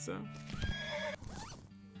lay eggs though?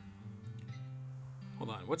 Hold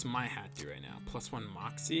on, what's my hat do right now? +1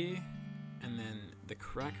 Moxie, and then the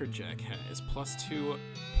Cracker Jack hat is +2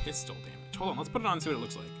 pistol damage. Hold on, let's put it on and see what it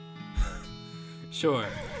looks like. Sure,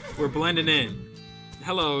 we're blending in.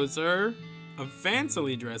 Hello, sir. A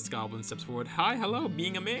fancily dressed goblin steps forward. Hi, hello,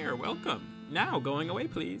 being a mayor, welcome. Now, going away,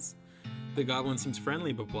 please. The goblin seems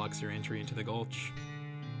friendly, but blocks your entry into the gulch.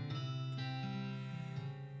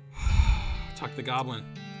 Talk to the goblin.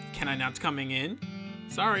 Can I not coming in?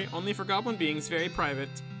 Sorry, only for goblin beings, very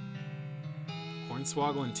private.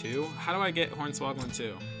 Hornswoggle 2? How do I get Hornswoggle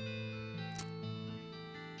 2?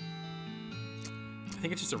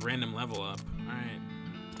 think it's just a random level up. Alright.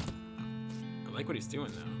 I like what he's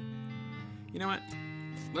doing, though. You know what?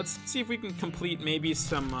 Let's see if we can complete maybe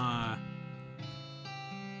some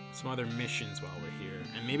other missions while we're here.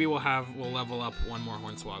 And maybe we'll level up one more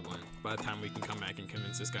Hornswogglin by the time we can come back and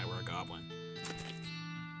convince this guy we're a goblin.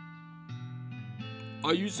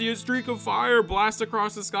 Oh, you see a streak of fire blast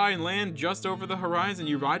across the sky and land just over the horizon.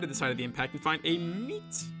 You ride to the side of the impact and find a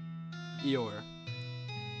meteor.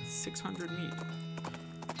 600 meat.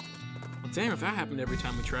 Well, damn, if that happened every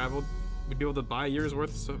time we traveled, we'd be able to buy a year's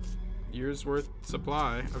worth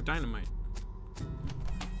supply of dynamite.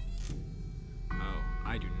 Oh,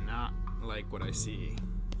 I do not like what I see.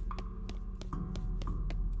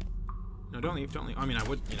 No, don't leave, don't leave. I mean, I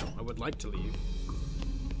would, you know, I would like to leave.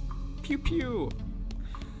 Pew pew.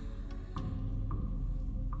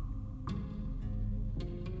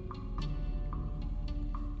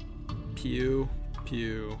 Pew,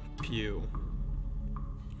 pew, pew.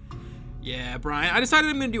 Yeah, Brian, I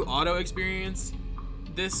decided I'm gonna do auto experience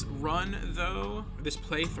this run, though, this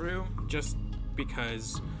playthrough, just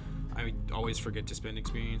because I always forget to spend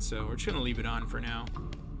experience, so we're just gonna leave it on for now.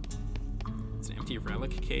 It's an empty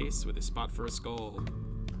relic case with a spot for a skull,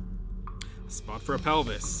 a spot for a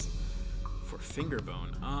pelvis, for a finger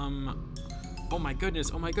bone. Oh my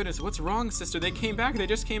goodness, what's wrong, sister? They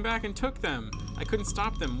just came back and took them. I couldn't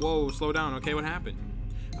stop them. Whoa, slow down, okay, what happened?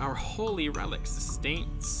 Our holy relics, the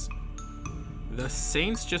saints. The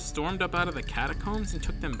saints just stormed up out of the catacombs and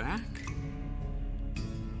took them back?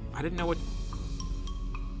 I didn't know what...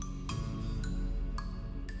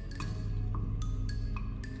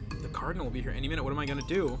 The cardinal will be here any minute. What am I gonna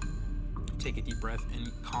do? Take a deep breath and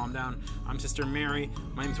calm down. I'm Sister Mary.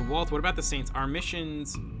 My name's Walt. What about the saints? Our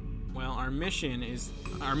mission's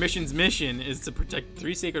mission is to protect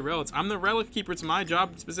 3 sacred relics. I'm the relic keeper. It's my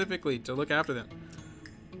job specifically to look after them.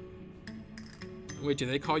 Wait, do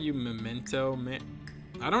they call you Memento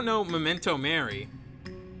I don't know Memento Mary.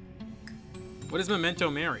 What is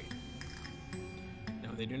Memento Mary?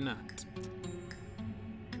 No, they do not.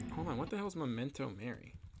 Hold on, what the hell is Memento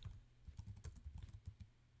Mary?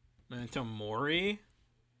 Memento Mori?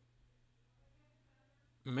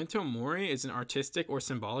 Memento Mori is an artistic or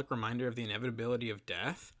symbolic reminder of the inevitability of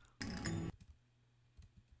death.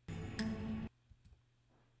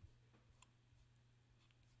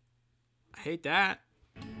 I hate that.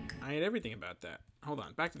 I hate everything about that. Hold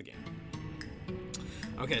on, back to the game.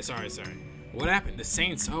 Okay, sorry. What happened? The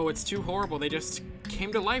saints, oh, it's too horrible. They just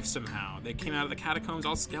came to life somehow. They came out of the catacombs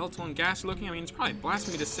all skeletal and ghastly looking. I mean, it's probably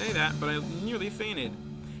blasphemy to say that, but I nearly fainted.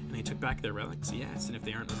 And they took back their relics, yes. And if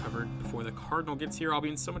they aren't recovered before the cardinal gets here, I'll be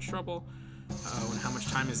in so much trouble. Oh, and how much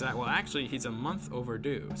time is that? Well, actually, he's a month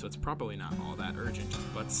overdue, so it's probably not all that urgent,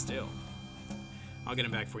 but still. I'll get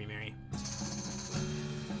him back for you, Mary.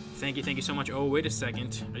 Thank you so much. Oh, wait a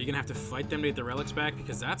second. Are you gonna have to fight them to get the relics back?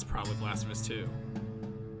 Because that's probably blasphemous too.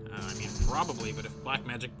 I mean, probably, but if black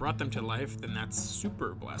magic brought them to life, then that's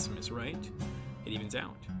super blasphemous, right? It evens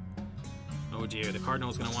out. Oh dear, the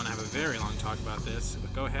cardinal's gonna want to have a very long talk about this,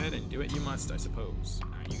 but go ahead and do what you must, I suppose.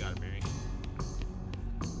 Alright, you got it, Mary.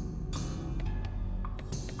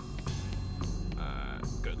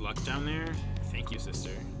 Good luck down there. Thank you,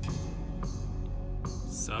 sister.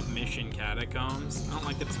 Submission catacombs. I don't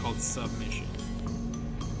like that it's called submission.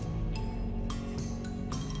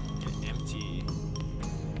 An empty.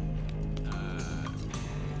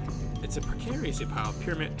 It's a precarious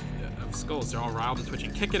pyramid of skulls. They're all riled and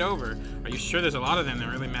twitching. Kick it over. Are you sure there's a lot of them?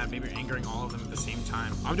 They're really mad. Maybe you're angering all of them at the same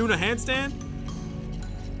time. I'm doing a handstand?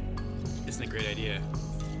 Isn't it a great idea?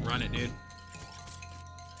 Run it, dude.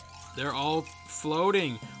 They're all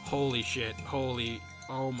floating. Holy shit. Holy.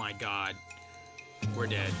 Oh my god. We're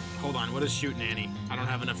dead. Hold on, what is shoot nanny? I don't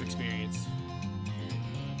have enough experience.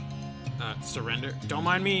 Surrender. Don't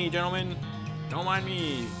mind me, gentlemen. Don't mind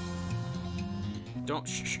me. Don't,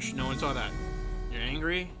 shh, no one saw that. You're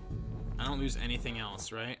angry? I don't lose anything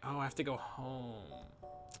else, right? Oh, I have to go home.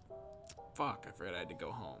 Fuck, I forgot I had to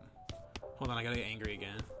go home. Hold on, I gotta get angry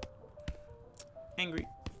again. Angry.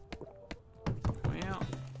 Well,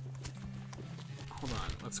 hold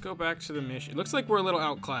on, let's go back to the mission. It looks like we're a little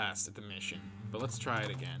outclassed at the mission. But let's try it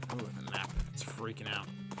again. Ooh, the map. It's freaking out.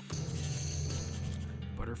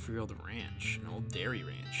 Butterfield Ranch. An old dairy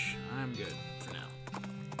ranch. I'm good for now.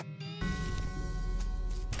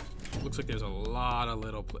 Looks like there's a lot of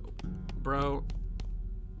little... Bro.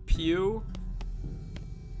 Pew.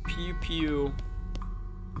 Pew, pew.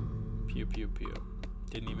 Pew, pew, pew.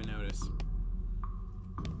 Didn't even notice.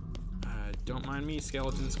 Don't mind me,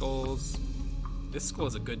 skeleton skulls. This skull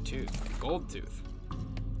is a good tooth. Gold tooth.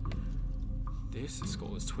 This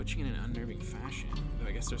skull is twitching in an unnerving fashion. Though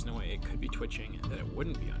I guess there's no way it could be twitching and that it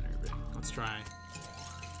wouldn't be unnerving. Let's try.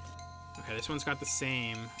 Okay, this one's got the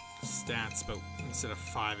same stats, but instead of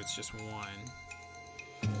 5, it's just 1.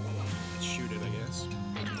 Let's shoot it, I guess.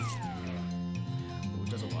 Ooh, it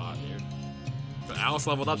does a lot, dude. But Alice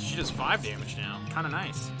leveled up, so she does 5 damage now. Kinda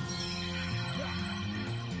nice.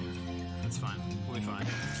 That's fine. We'll be fine.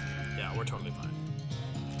 Yeah, we're totally fine.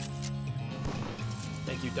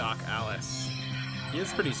 Thank you, Doc Alice. He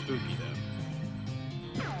is pretty spooky,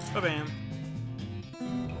 though. Ba-bam.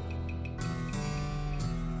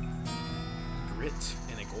 Grit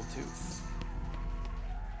and a gold tooth.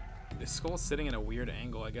 This skull's sitting at a weird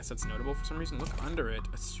angle. I guess that's notable for some reason. Look under it.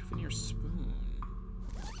 A souvenir spoon.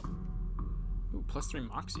 Ooh, +3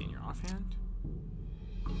 Moxie in your offhand?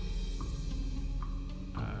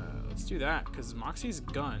 Let's do that, because Moxie's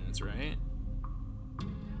guns, right?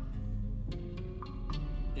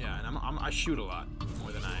 Yeah, and I shoot a lot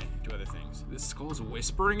more than I do other things. This skull's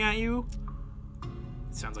whispering at you?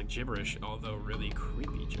 It sounds like gibberish, although really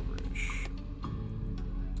creepy gibberish.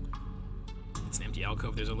 It's an empty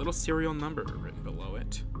alcove. There's a little serial number written below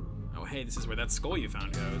it. Oh, hey, this is where that skull you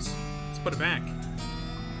found goes. Let's put it back.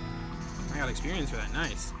 I got experience for that.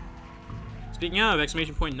 Nice. Speaking of,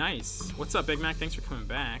 exclamation point nice. What's up, Big Mac? Thanks for coming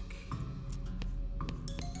back.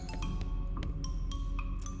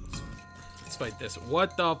 Let's fight this.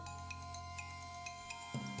 What the...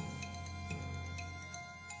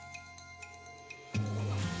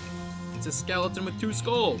 It's a skeleton with 2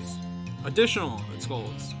 skulls. Additional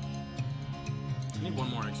skulls. I need 1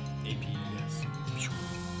 more AP, I guess.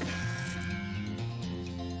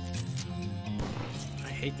 I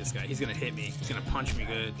hate this guy. He's gonna hit me. He's gonna punch me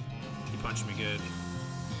good. He punched me good.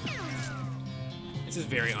 This is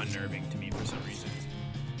very unnerving to me for some reason.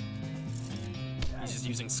 He's just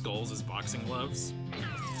using skulls as boxing gloves.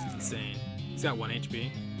 It's insane. He's got 1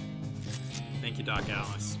 HP. Thank you, Doc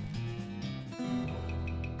Alice.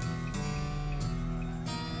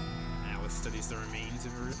 Alice studies the remains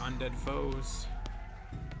of her undead foes.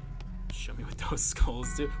 Show me what those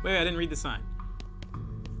skulls do. Wait, I didn't read the sign.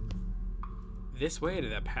 This way to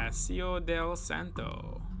the Paseo del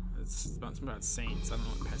Santo. It's about something about saints. I don't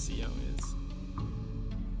know what Paseo is.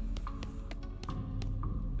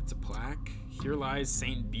 It's a plaque. Here lies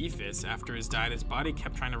Saint Beefus. After his died, his body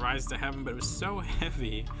kept trying to rise to heaven, but it was so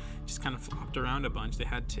heavy, it just kind of flopped around a bunch. They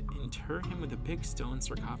had to inter him with a big stone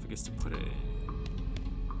sarcophagus to put it in.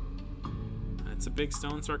 That's a big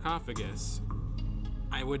stone sarcophagus.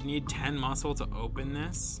 I would need 10 muscle to open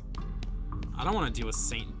this. I don't want to deal with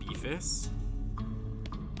Saint Beefus.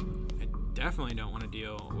 I definitely don't want to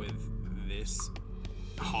deal with this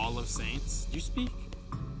Hall of Saints. Do you speak?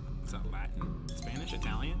 Is that Latin? Spanish?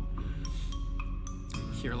 Italian?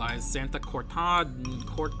 Here lies Santa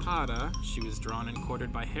Cortada. She was drawn and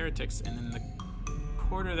quartered by heretics, and then the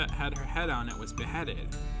quarter that had her head on it was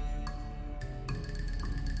beheaded.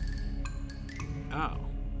 Oh.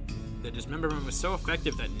 The dismemberment was so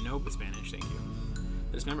effective that no Spanish, thank you.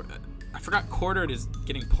 The I forgot quartered is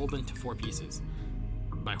getting pulled into 4 pieces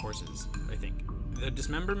by horses, I think. The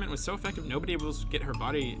dismemberment was so effective nobody was able to get her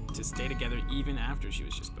body to stay together even after she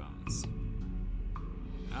was just bones.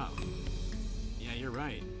 Oh. Yeah, you're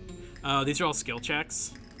right. Oh, these are all skill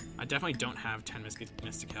checks. I definitely don't have 10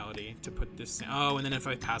 mysticality to put this in. Oh, and then if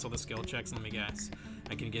I pass all the skill checks, let me guess,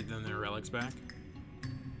 I can get them their relics back.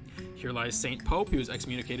 Here lies Saint Pope. He was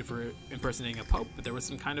excommunicated for impersonating a pope, but there was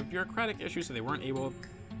some kind of bureaucratic issue, so they weren't able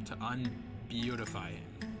to unbeatify him.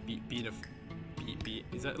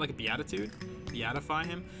 Is that like a beatitude? Beatify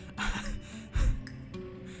him?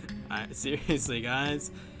 Seriously, guys.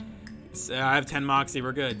 So I have 10 Moxie.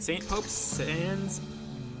 We're good. Saint Pope stands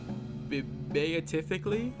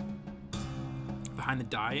beatifically behind the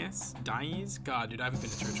dais. God, dude, I haven't been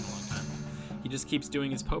to church in a long time. He just keeps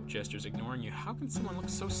doing his Pope gestures, ignoring you. How can someone look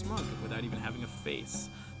so smug without even having a face?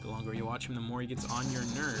 The longer you watch him, the more he gets on your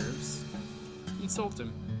nerves. Insult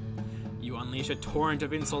him. You unleash a torrent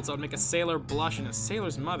of insults that would make a sailor blush, and a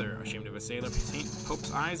sailor's mother, ashamed of a sailor. Saint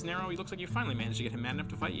Pope's eyes narrow. He looks like you finally managed to get him mad enough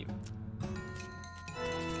to fight you.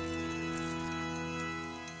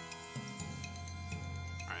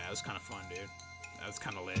 Alright, that was kind of fun, dude. That was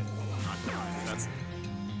kind of lit. I'm not gonna lie.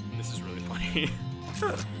 This is really funny.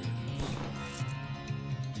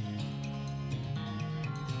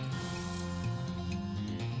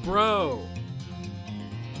 Bro,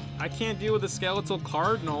 I can't deal with a skeletal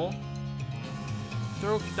cardinal.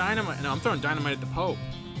 Throw dynamite. No, I'm throwing dynamite at the Pope.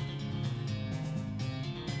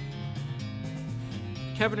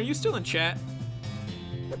 Kevin, are you still in chat?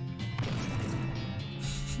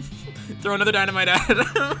 Throw another dynamite at him.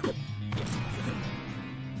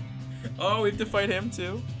 Oh, we have to fight him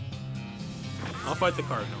too? I'll fight the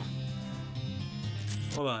cardinal.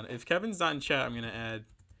 Hold on. If Kevin's not in chat, I'm gonna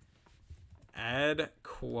add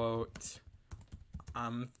quote.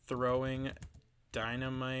 I'm throwing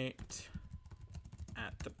dynamite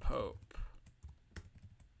at the Pope.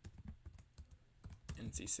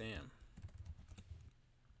 NC Sam.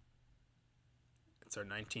 It's our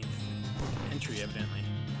 19th entry, evidently.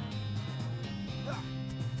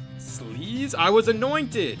 Sleaze? I was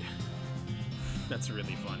anointed! That's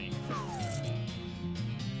really funny.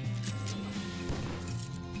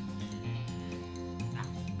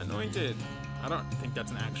 Anointed. I don't think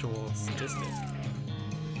that's an actual statistic.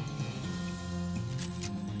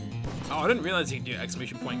 Oh, I didn't realize you could do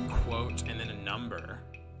exclamation point quote and then a number.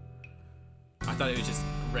 I thought it was just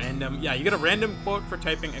random. Yeah, you get a random quote for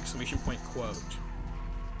typing exclamation point quote.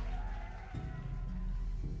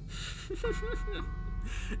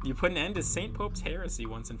 You put an end to Saint Pope's heresy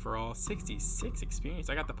once and for all. 66 experience.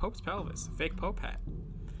 I got the Pope's pelvis. Fake Pope hat.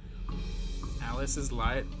 Alice's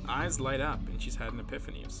eyes light up, and she's had an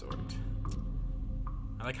epiphany of sort.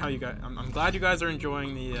 I like how you guys. I'm glad you guys are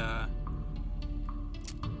enjoying the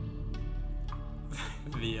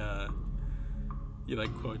you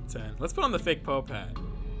like quote 10. Let's put on the fake Pope hat.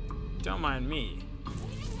 Don't mind me.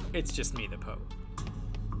 It's just me, the Pope.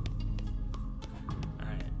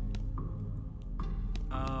 Alright.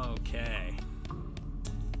 Okay.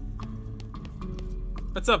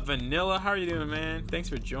 What's up, Vanilla? How are you doing, man? Thanks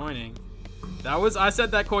for joining. I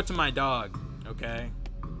said that quote to my dog, okay?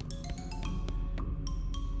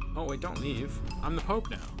 Oh, wait, don't leave. I'm the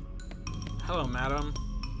Pope now. Hello, madam.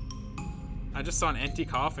 I just saw an empty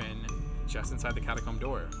coffin just inside the catacomb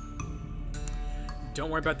door. Don't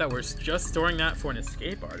worry about that. We're just storing that for an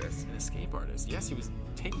escape artist. An escape artist. Yes, he was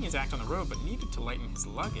taking his act on the road, but needed to lighten his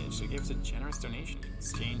luggage, so he gave us a generous donation in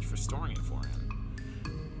exchange for storing it for him.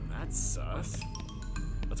 That's sus.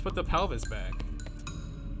 Let's put the pelvis back.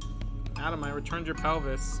 Adam, I returned your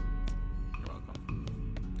pelvis. You're welcome.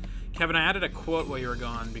 Kevin, I added a quote while you were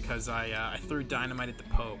gone because I threw dynamite at the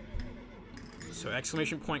Pope. So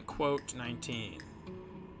exclamation point quote 19.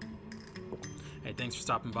 Hey, thanks for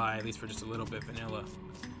stopping by, at least for just a little bit, Vanilla.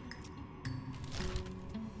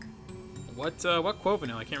 What quote,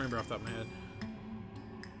 Vanilla? I can't remember off the top of my head.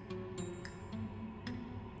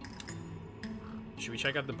 Should we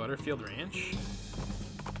check out the Butterfield Ranch?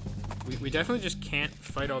 We definitely just can't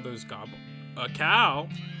fight all those goblins. A cow?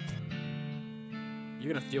 You're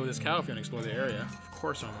gonna have to deal with this cow if you're gonna explore the area. Of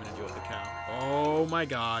course I'm gonna deal with the cow. Oh my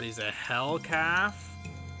god, he's a hell calf?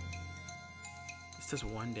 This does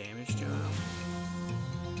 1 damage to him.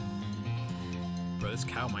 Bro, this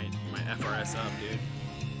cow might FRS up, dude.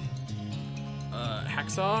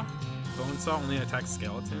 Hacksaw? Bone saw only attacks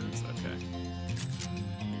skeletons? Okay.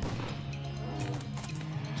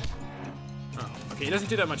 Oh, okay, he doesn't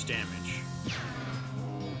do that much damage.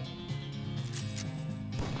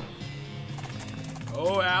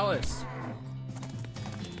 Oh, Alice.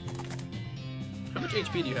 How much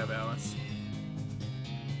HP do you have, Alice?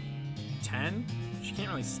 10? She can't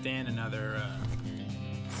really stand another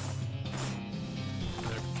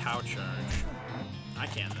cow charge. I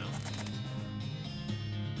can, though.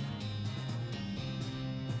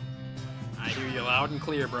 I hear you loud and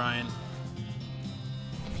clear, Brian.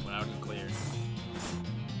 Loud and clear.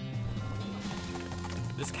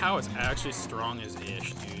 This cow is actually strong as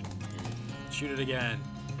ish, dude. Shoot it again.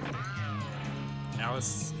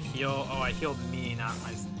 Alice heal. Oh, I healed me, I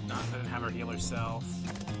didn't have her heal herself.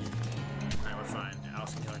 Alright, we're fine.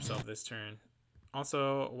 Alice can heal herself this turn.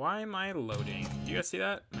 Also, why am I loading? Do you guys see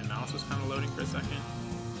that? My mouse was kind of loading for a second.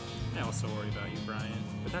 I also worry about you, Brian.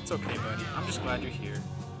 But that's okay, buddy. I'm just glad you're here.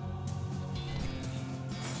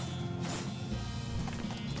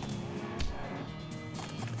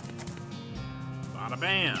 Bada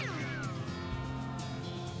bam!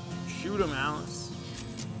 Shoot him, Alice.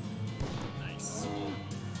 Nice.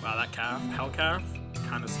 Wow, that calf, hell calf,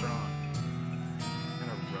 kind of strong. And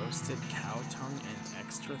a roasted cow tongue and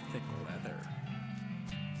extra thick leather.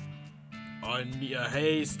 A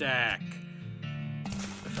haystack.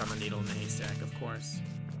 I found a needle in the haystack, of course.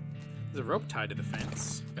 There's a rope tied to the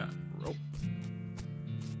fence. Got rope.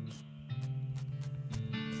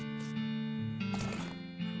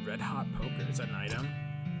 Red hot poker. Is that an item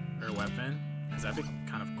or a weapon? Because that'd be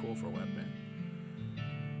kind of cool for a weapon.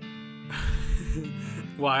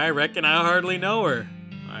 Why, I reckon I hardly know her.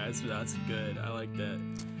 Alright, that's good. I like that.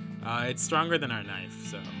 It's stronger than our knife,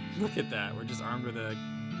 so look at that. We're just armed with a...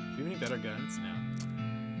 Do we have any better guns? No.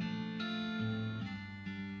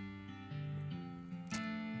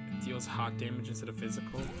 It deals hot damage instead of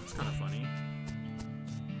physical. It's kind of funny.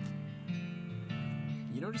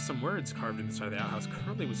 You noticed some words carved in the side of the outhouse.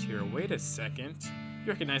 Curly was here. Wait a second.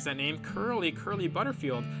 You recognize that name? Curly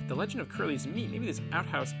Butterfield. The legend of Curly's meat. Maybe this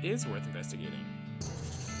outhouse is worth investigating.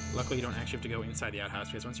 Luckily, you don't actually have to go inside the outhouse,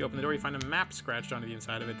 because once you open the door, you find a map scratched onto the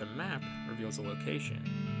inside of it. The map reveals a location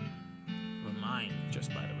of a mine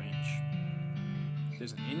just by the range.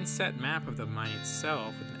 There's an inset map of the mine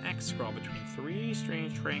itself with an X scroll between 3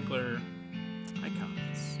 strange triangular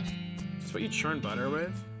icons. Is this what you churn butter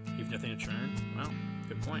with? You have nothing to churn? Well,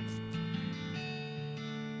 good point.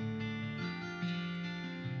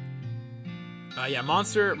 Yeah,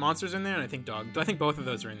 monster's in there, and I think dog. I think both of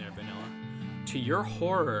those are in there, vanilla. To your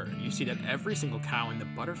horror, you see that every single cow in the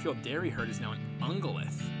Butterfield dairy herd is now an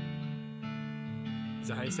ungolith. Is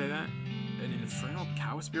that how you say that? An infernal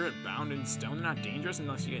cow spirit bound in stone. They're not dangerous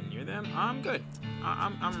unless you get near them. I'm good.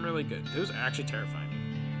 I'm really good. Those are actually terrifying.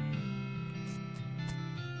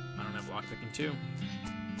 I don't have lockpicking too.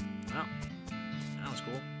 Well, that was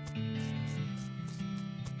cool.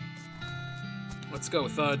 Let's go,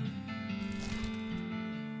 Thud.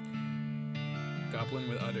 Goblin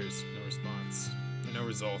with udders. No response. No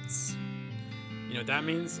results. You know what that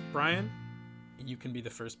means, Brian? You can be the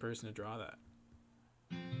first person to draw that.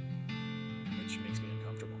 Which makes me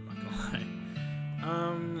uncomfortable, I'm not gonna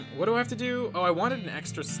lie. What do I have to do? Oh, I wanted an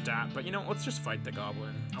extra stat, but you know, let's just fight the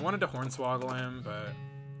goblin. I wanted to hornswoggle him, but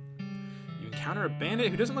you encounter a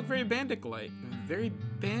bandit who doesn't look very bandit-like. Very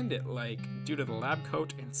bandit-like due to the lab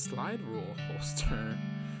coat and slide rule holster.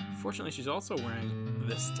 Fortunately, she's also wearing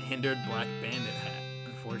the standard black bandit hat.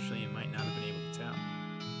 Unfortunately, you might not have been able to tell.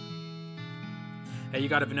 Hey, you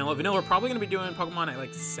got a vanilla. Vanilla, we're probably going to be doing Pokemon at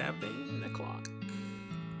like 7 o'clock.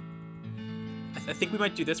 I think we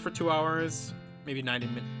might do this for 2 hours. Maybe 90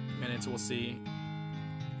 minutes, we'll see.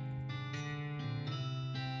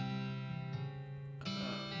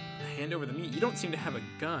 Hand over the meat. You don't seem to have a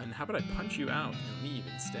gun. How about I punch you out and leave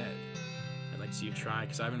instead? I'd like to see you try,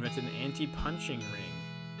 because I've invented an anti-punching ring.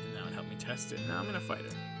 Help me test it. Now I'm gonna fight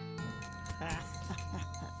her.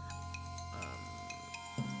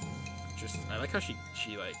 I like how she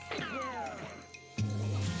like.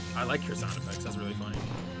 I like her sound effects. That's really funny.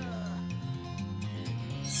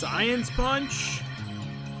 Science punch.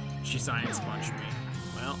 She science punched me.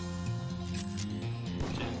 Well,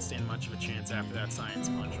 she didn't stand much of a chance after that science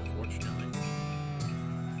punch, unfortunately.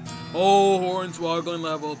 Oh, Hornswoggling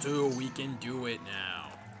level 2. We can do it now.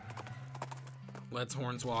 Let's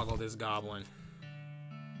hornswoggle this goblin.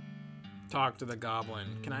 Talk to the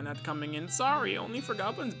goblin. Can I not coming in? Sorry, only for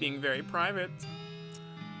goblins being very private.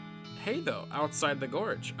 Hey though, outside the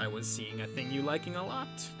gorge, I was seeing a thing you liking a lot.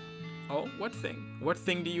 Oh, what thing? What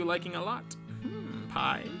thing do you liking a lot?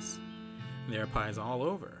 Pies. There are pies all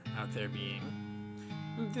over, out there being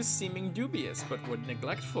this seeming dubious but would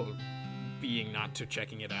neglectful being not to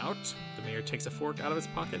checking it out. The mayor takes a fork out of his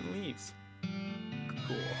pocket and leaves.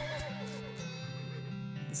 Cool.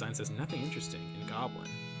 The sign says nothing interesting in goblin.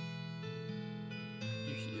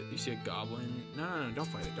 You see a goblin? No, don't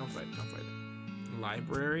fight it. Don't fight it.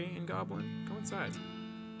 Library in goblin? Go inside.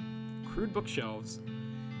 Crude bookshelves.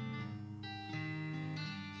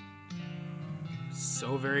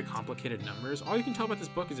 So very complicated numbers. All you can tell about this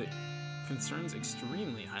book is it concerns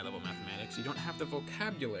extremely high-level mathematics. You don't have the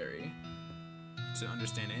vocabulary to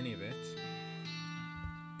understand any of it.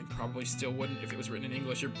 It probably still wouldn't if it was written in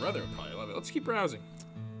English. Your brother would probably love it. Let's keep browsing.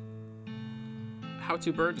 How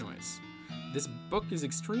to bird noise. This book is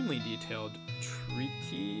extremely detailed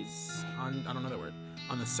treatise on, I don't know that word,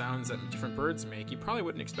 on the sounds that different birds make. You probably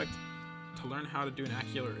wouldn't expect to learn how to do an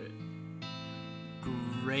accurate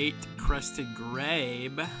great crested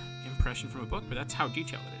grabe impression from a book, but that's how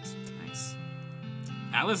detailed it is. Nice.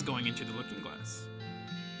 Alice going into the looking glass.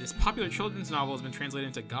 This popular children's novel has been translated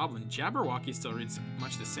into Goblin. Jabberwocky still reads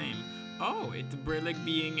much the same. Oh, it the Brillig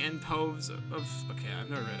being and Toves of... Okay, I've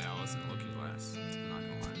never read Alice in the Looking Glass. I'm not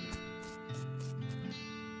gonna lie to you.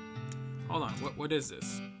 Hold on, what is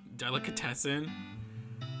this? Delicatessen?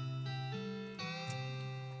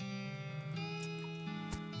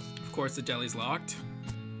 Of course, the deli's locked.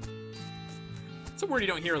 It's a word you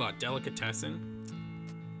don't hear a lot. Delicatessen.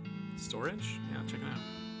 Storage? Yeah, check it out.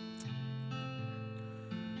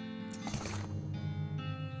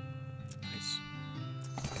 Nice.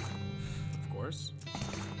 Of course.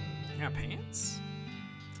 Yeah, pants.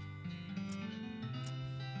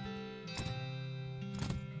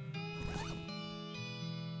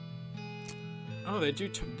 Oh, they do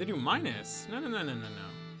minus. No.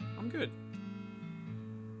 I'm good.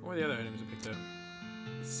 What were the other items I picked up?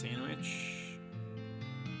 Sandwich.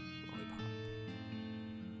 Lollipop.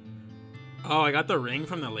 Oh, I got the ring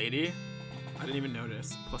from the lady. I didn't even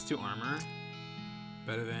notice. +2 armor.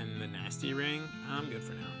 Better than the nasty ring? I'm good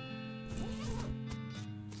for now.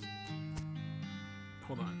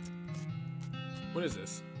 Hold on. What is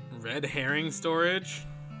this? Red herring storage?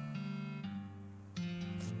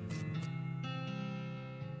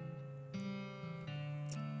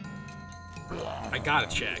 I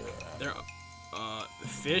gotta check. They're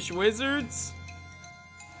fish wizards?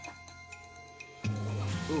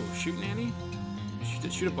 Ooh, shoot nanny?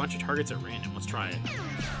 Shoot a bunch of targets at random. Let's try it.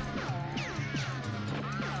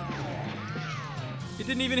 It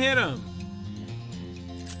didn't even hit him.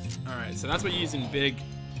 Alright, so that's what you use in big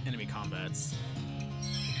enemy combats.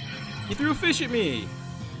 He threw a fish at me.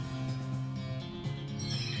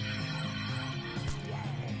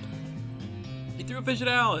 He threw a fish at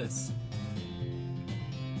Alice.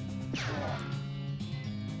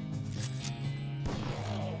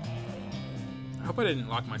 I hope I didn't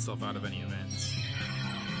lock myself out of any events.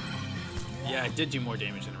 Yeah, it did do more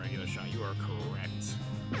damage than a regular shot. You are correct,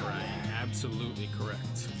 Brian. Absolutely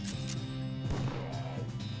correct.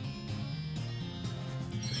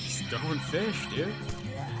 He's throwing fish, dude.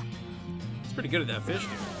 He's pretty good at that fish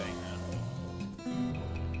thing.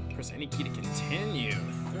 Press any key to continue.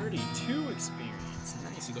 32 experience.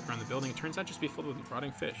 Nice. You look around the building. It turns out just to be filled with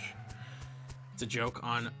rotting fish. It's a joke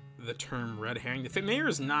on the term red herring. The mayor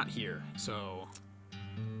is not here, so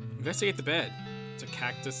investigate the bed. It's a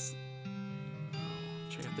cactus.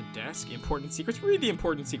 Check out the desk. Important secrets. Read the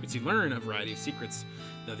important secrets. You learn a variety of secrets,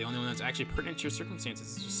 though the only one that's actually pertinent to your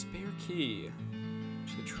circumstances is a spare key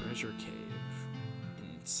to the treasure cave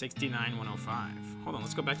in 69105. Hold on,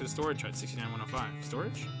 let's go back to the storage chart. 69105.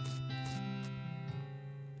 Storage?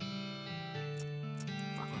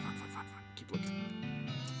 Fuck. Keep looking.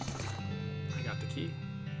 I got the key.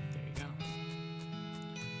 There you go.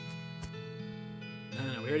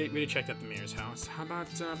 No, we already checked out the mayor's house. How about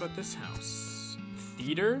this house?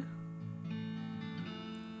 Theater?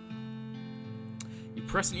 You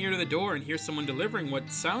press an ear to the door and hear someone delivering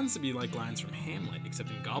what sounds to be like lines from Hamlet, except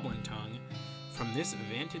in goblin tongue. From this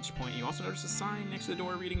vantage point, you also notice a sign next to the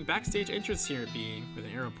door reading backstage entrance here being with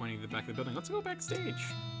an arrow pointing to the back of the building. Let's go backstage.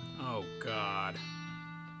 Oh, God.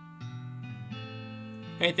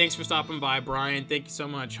 Hey, thanks for stopping by, Brian. Thank you so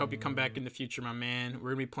much. Hope you come back in the future, my man.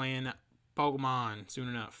 We're going to be playing Pokemon soon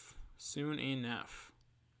enough. Soon enough.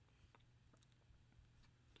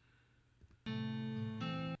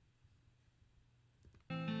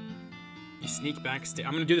 You sneak backstage.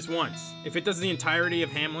 I'm going to do this once. If it does the entirety of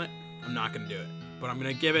Hamlet, I'm not going to do it. But I'm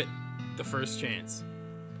going to give it the first chance.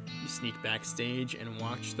 You sneak backstage and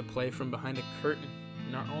watch the play from behind a curtain.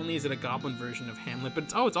 Not only is it a goblin version of Hamlet, but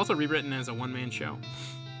it's also rewritten as a one-man show.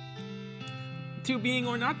 To being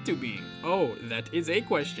or not to being? Oh, that is a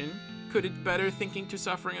question. Could it better thinking to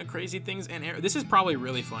suffering of crazy things and error? This is probably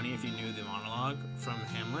really funny if you knew the monologue from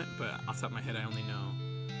Hamlet, but off the top of my head, I only know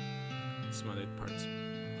some other parts.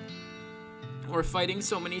 Or fighting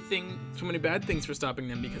so many bad things for stopping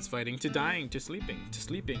them, because fighting, to dying, to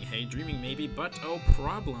sleeping, hey, dreaming maybe, but oh,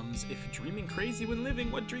 problems. If dreaming crazy when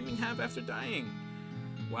living, what dreaming have after dying?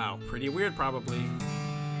 Wow, pretty weird probably.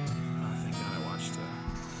 Oh, thank God I watched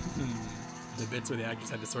the bits where the actors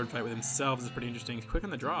had to sword fight with themselves. Is pretty interesting. Quick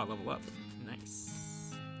on the draw, level up.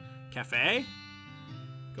 Nice. Cafe?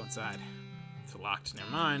 Go inside. It's locked,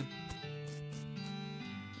 never mind.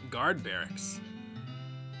 Guard barracks.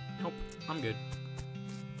 Nope, I'm good.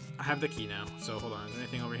 I have the key now, so hold on. Is there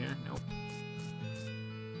anything over here? Nope.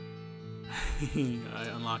 I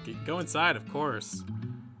unlock it. Go inside, of course.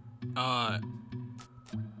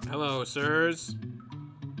 Hello, sirs.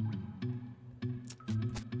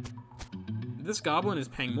 This goblin is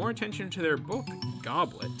paying more attention to their book,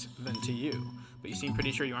 Goblet, than to you. But you seem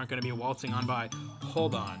pretty sure you aren't going to be waltzing on by.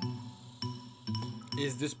 Hold on.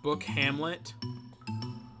 Is this book Hamlet?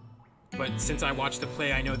 But since I watched the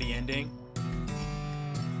play, I know the ending.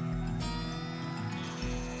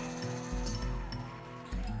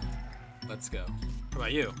 Let's go. How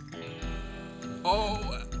about you?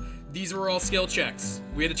 Oh, these were all skill checks.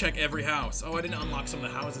 We had to check every house. Oh, I didn't unlock some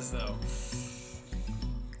of the houses, though.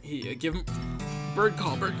 Give him... Bird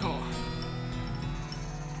call, bird call.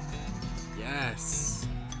 Yes.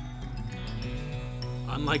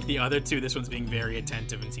 Unlike the other two, this one's being very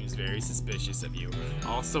attentive and seems very suspicious of you.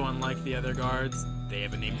 Also, unlike the other guards, they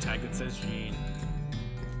have a name tag that says Gene.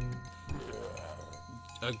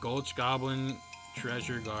 A Gulch Goblin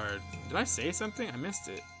treasure guard. Did I say something? I missed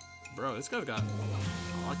it. Bro, this guy's got a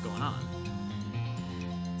lot going on.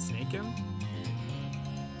 Snake him?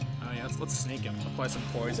 Oh yeah, let's snake him. Apply some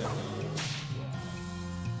poison.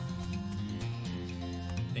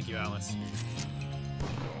 Thank you, Alice.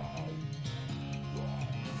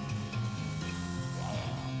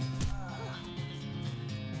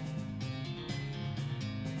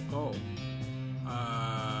 Oh.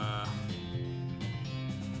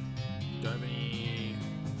 Do I have any...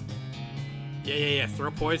 Yeah.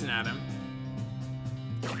 Throw poison at him.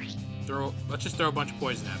 Let's just throw a bunch of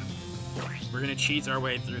poison at him. We're gonna cheese our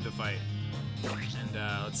way through the fight. And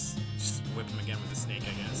let's just whip him again with the snake,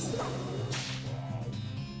 I guess.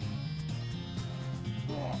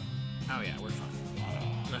 Oh yeah, we're fine.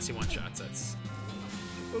 Unless he one-shots, that's...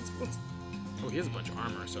 Let's... Oh, he has a bunch of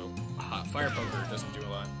armor, so fire poker doesn't do a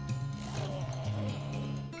lot.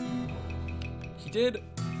 He did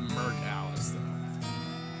murk Alice, though.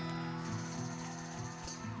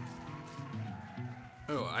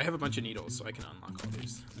 Oh, I have a bunch of needles, so I can unlock all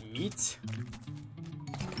these. Meat.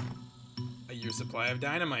 A year's supply of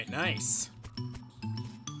dynamite. Nice.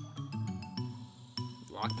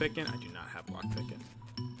 Lockpicking? I do not have lockpicking.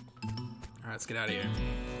 Alright, let's get out of here.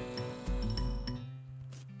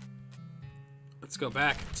 Let's go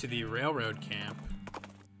back to the railroad camp.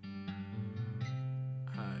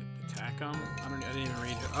 Attack them? I didn't even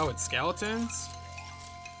read it. Oh, it's skeletons?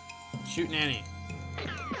 Shoot Nanny.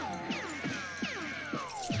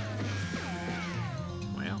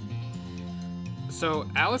 Well. So,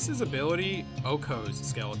 Alice's ability Oko's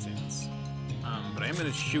skeletons. But I am going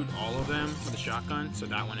to shoot all of them with a shotgun, so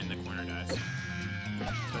that one in the corner dies.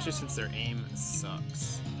 Especially since their aim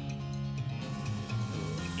sucks.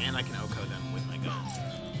 And I can Oko them with my gun.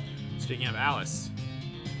 Speaking of Alice,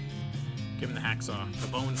 give him the hacksaw, the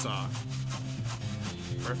bone saw.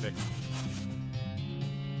 Perfect.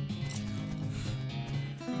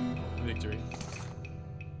 Victory.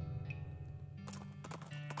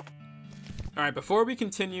 Alright, before we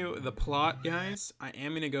continue the plot, guys, I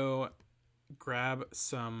am going to go grab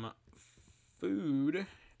some food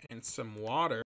and some water.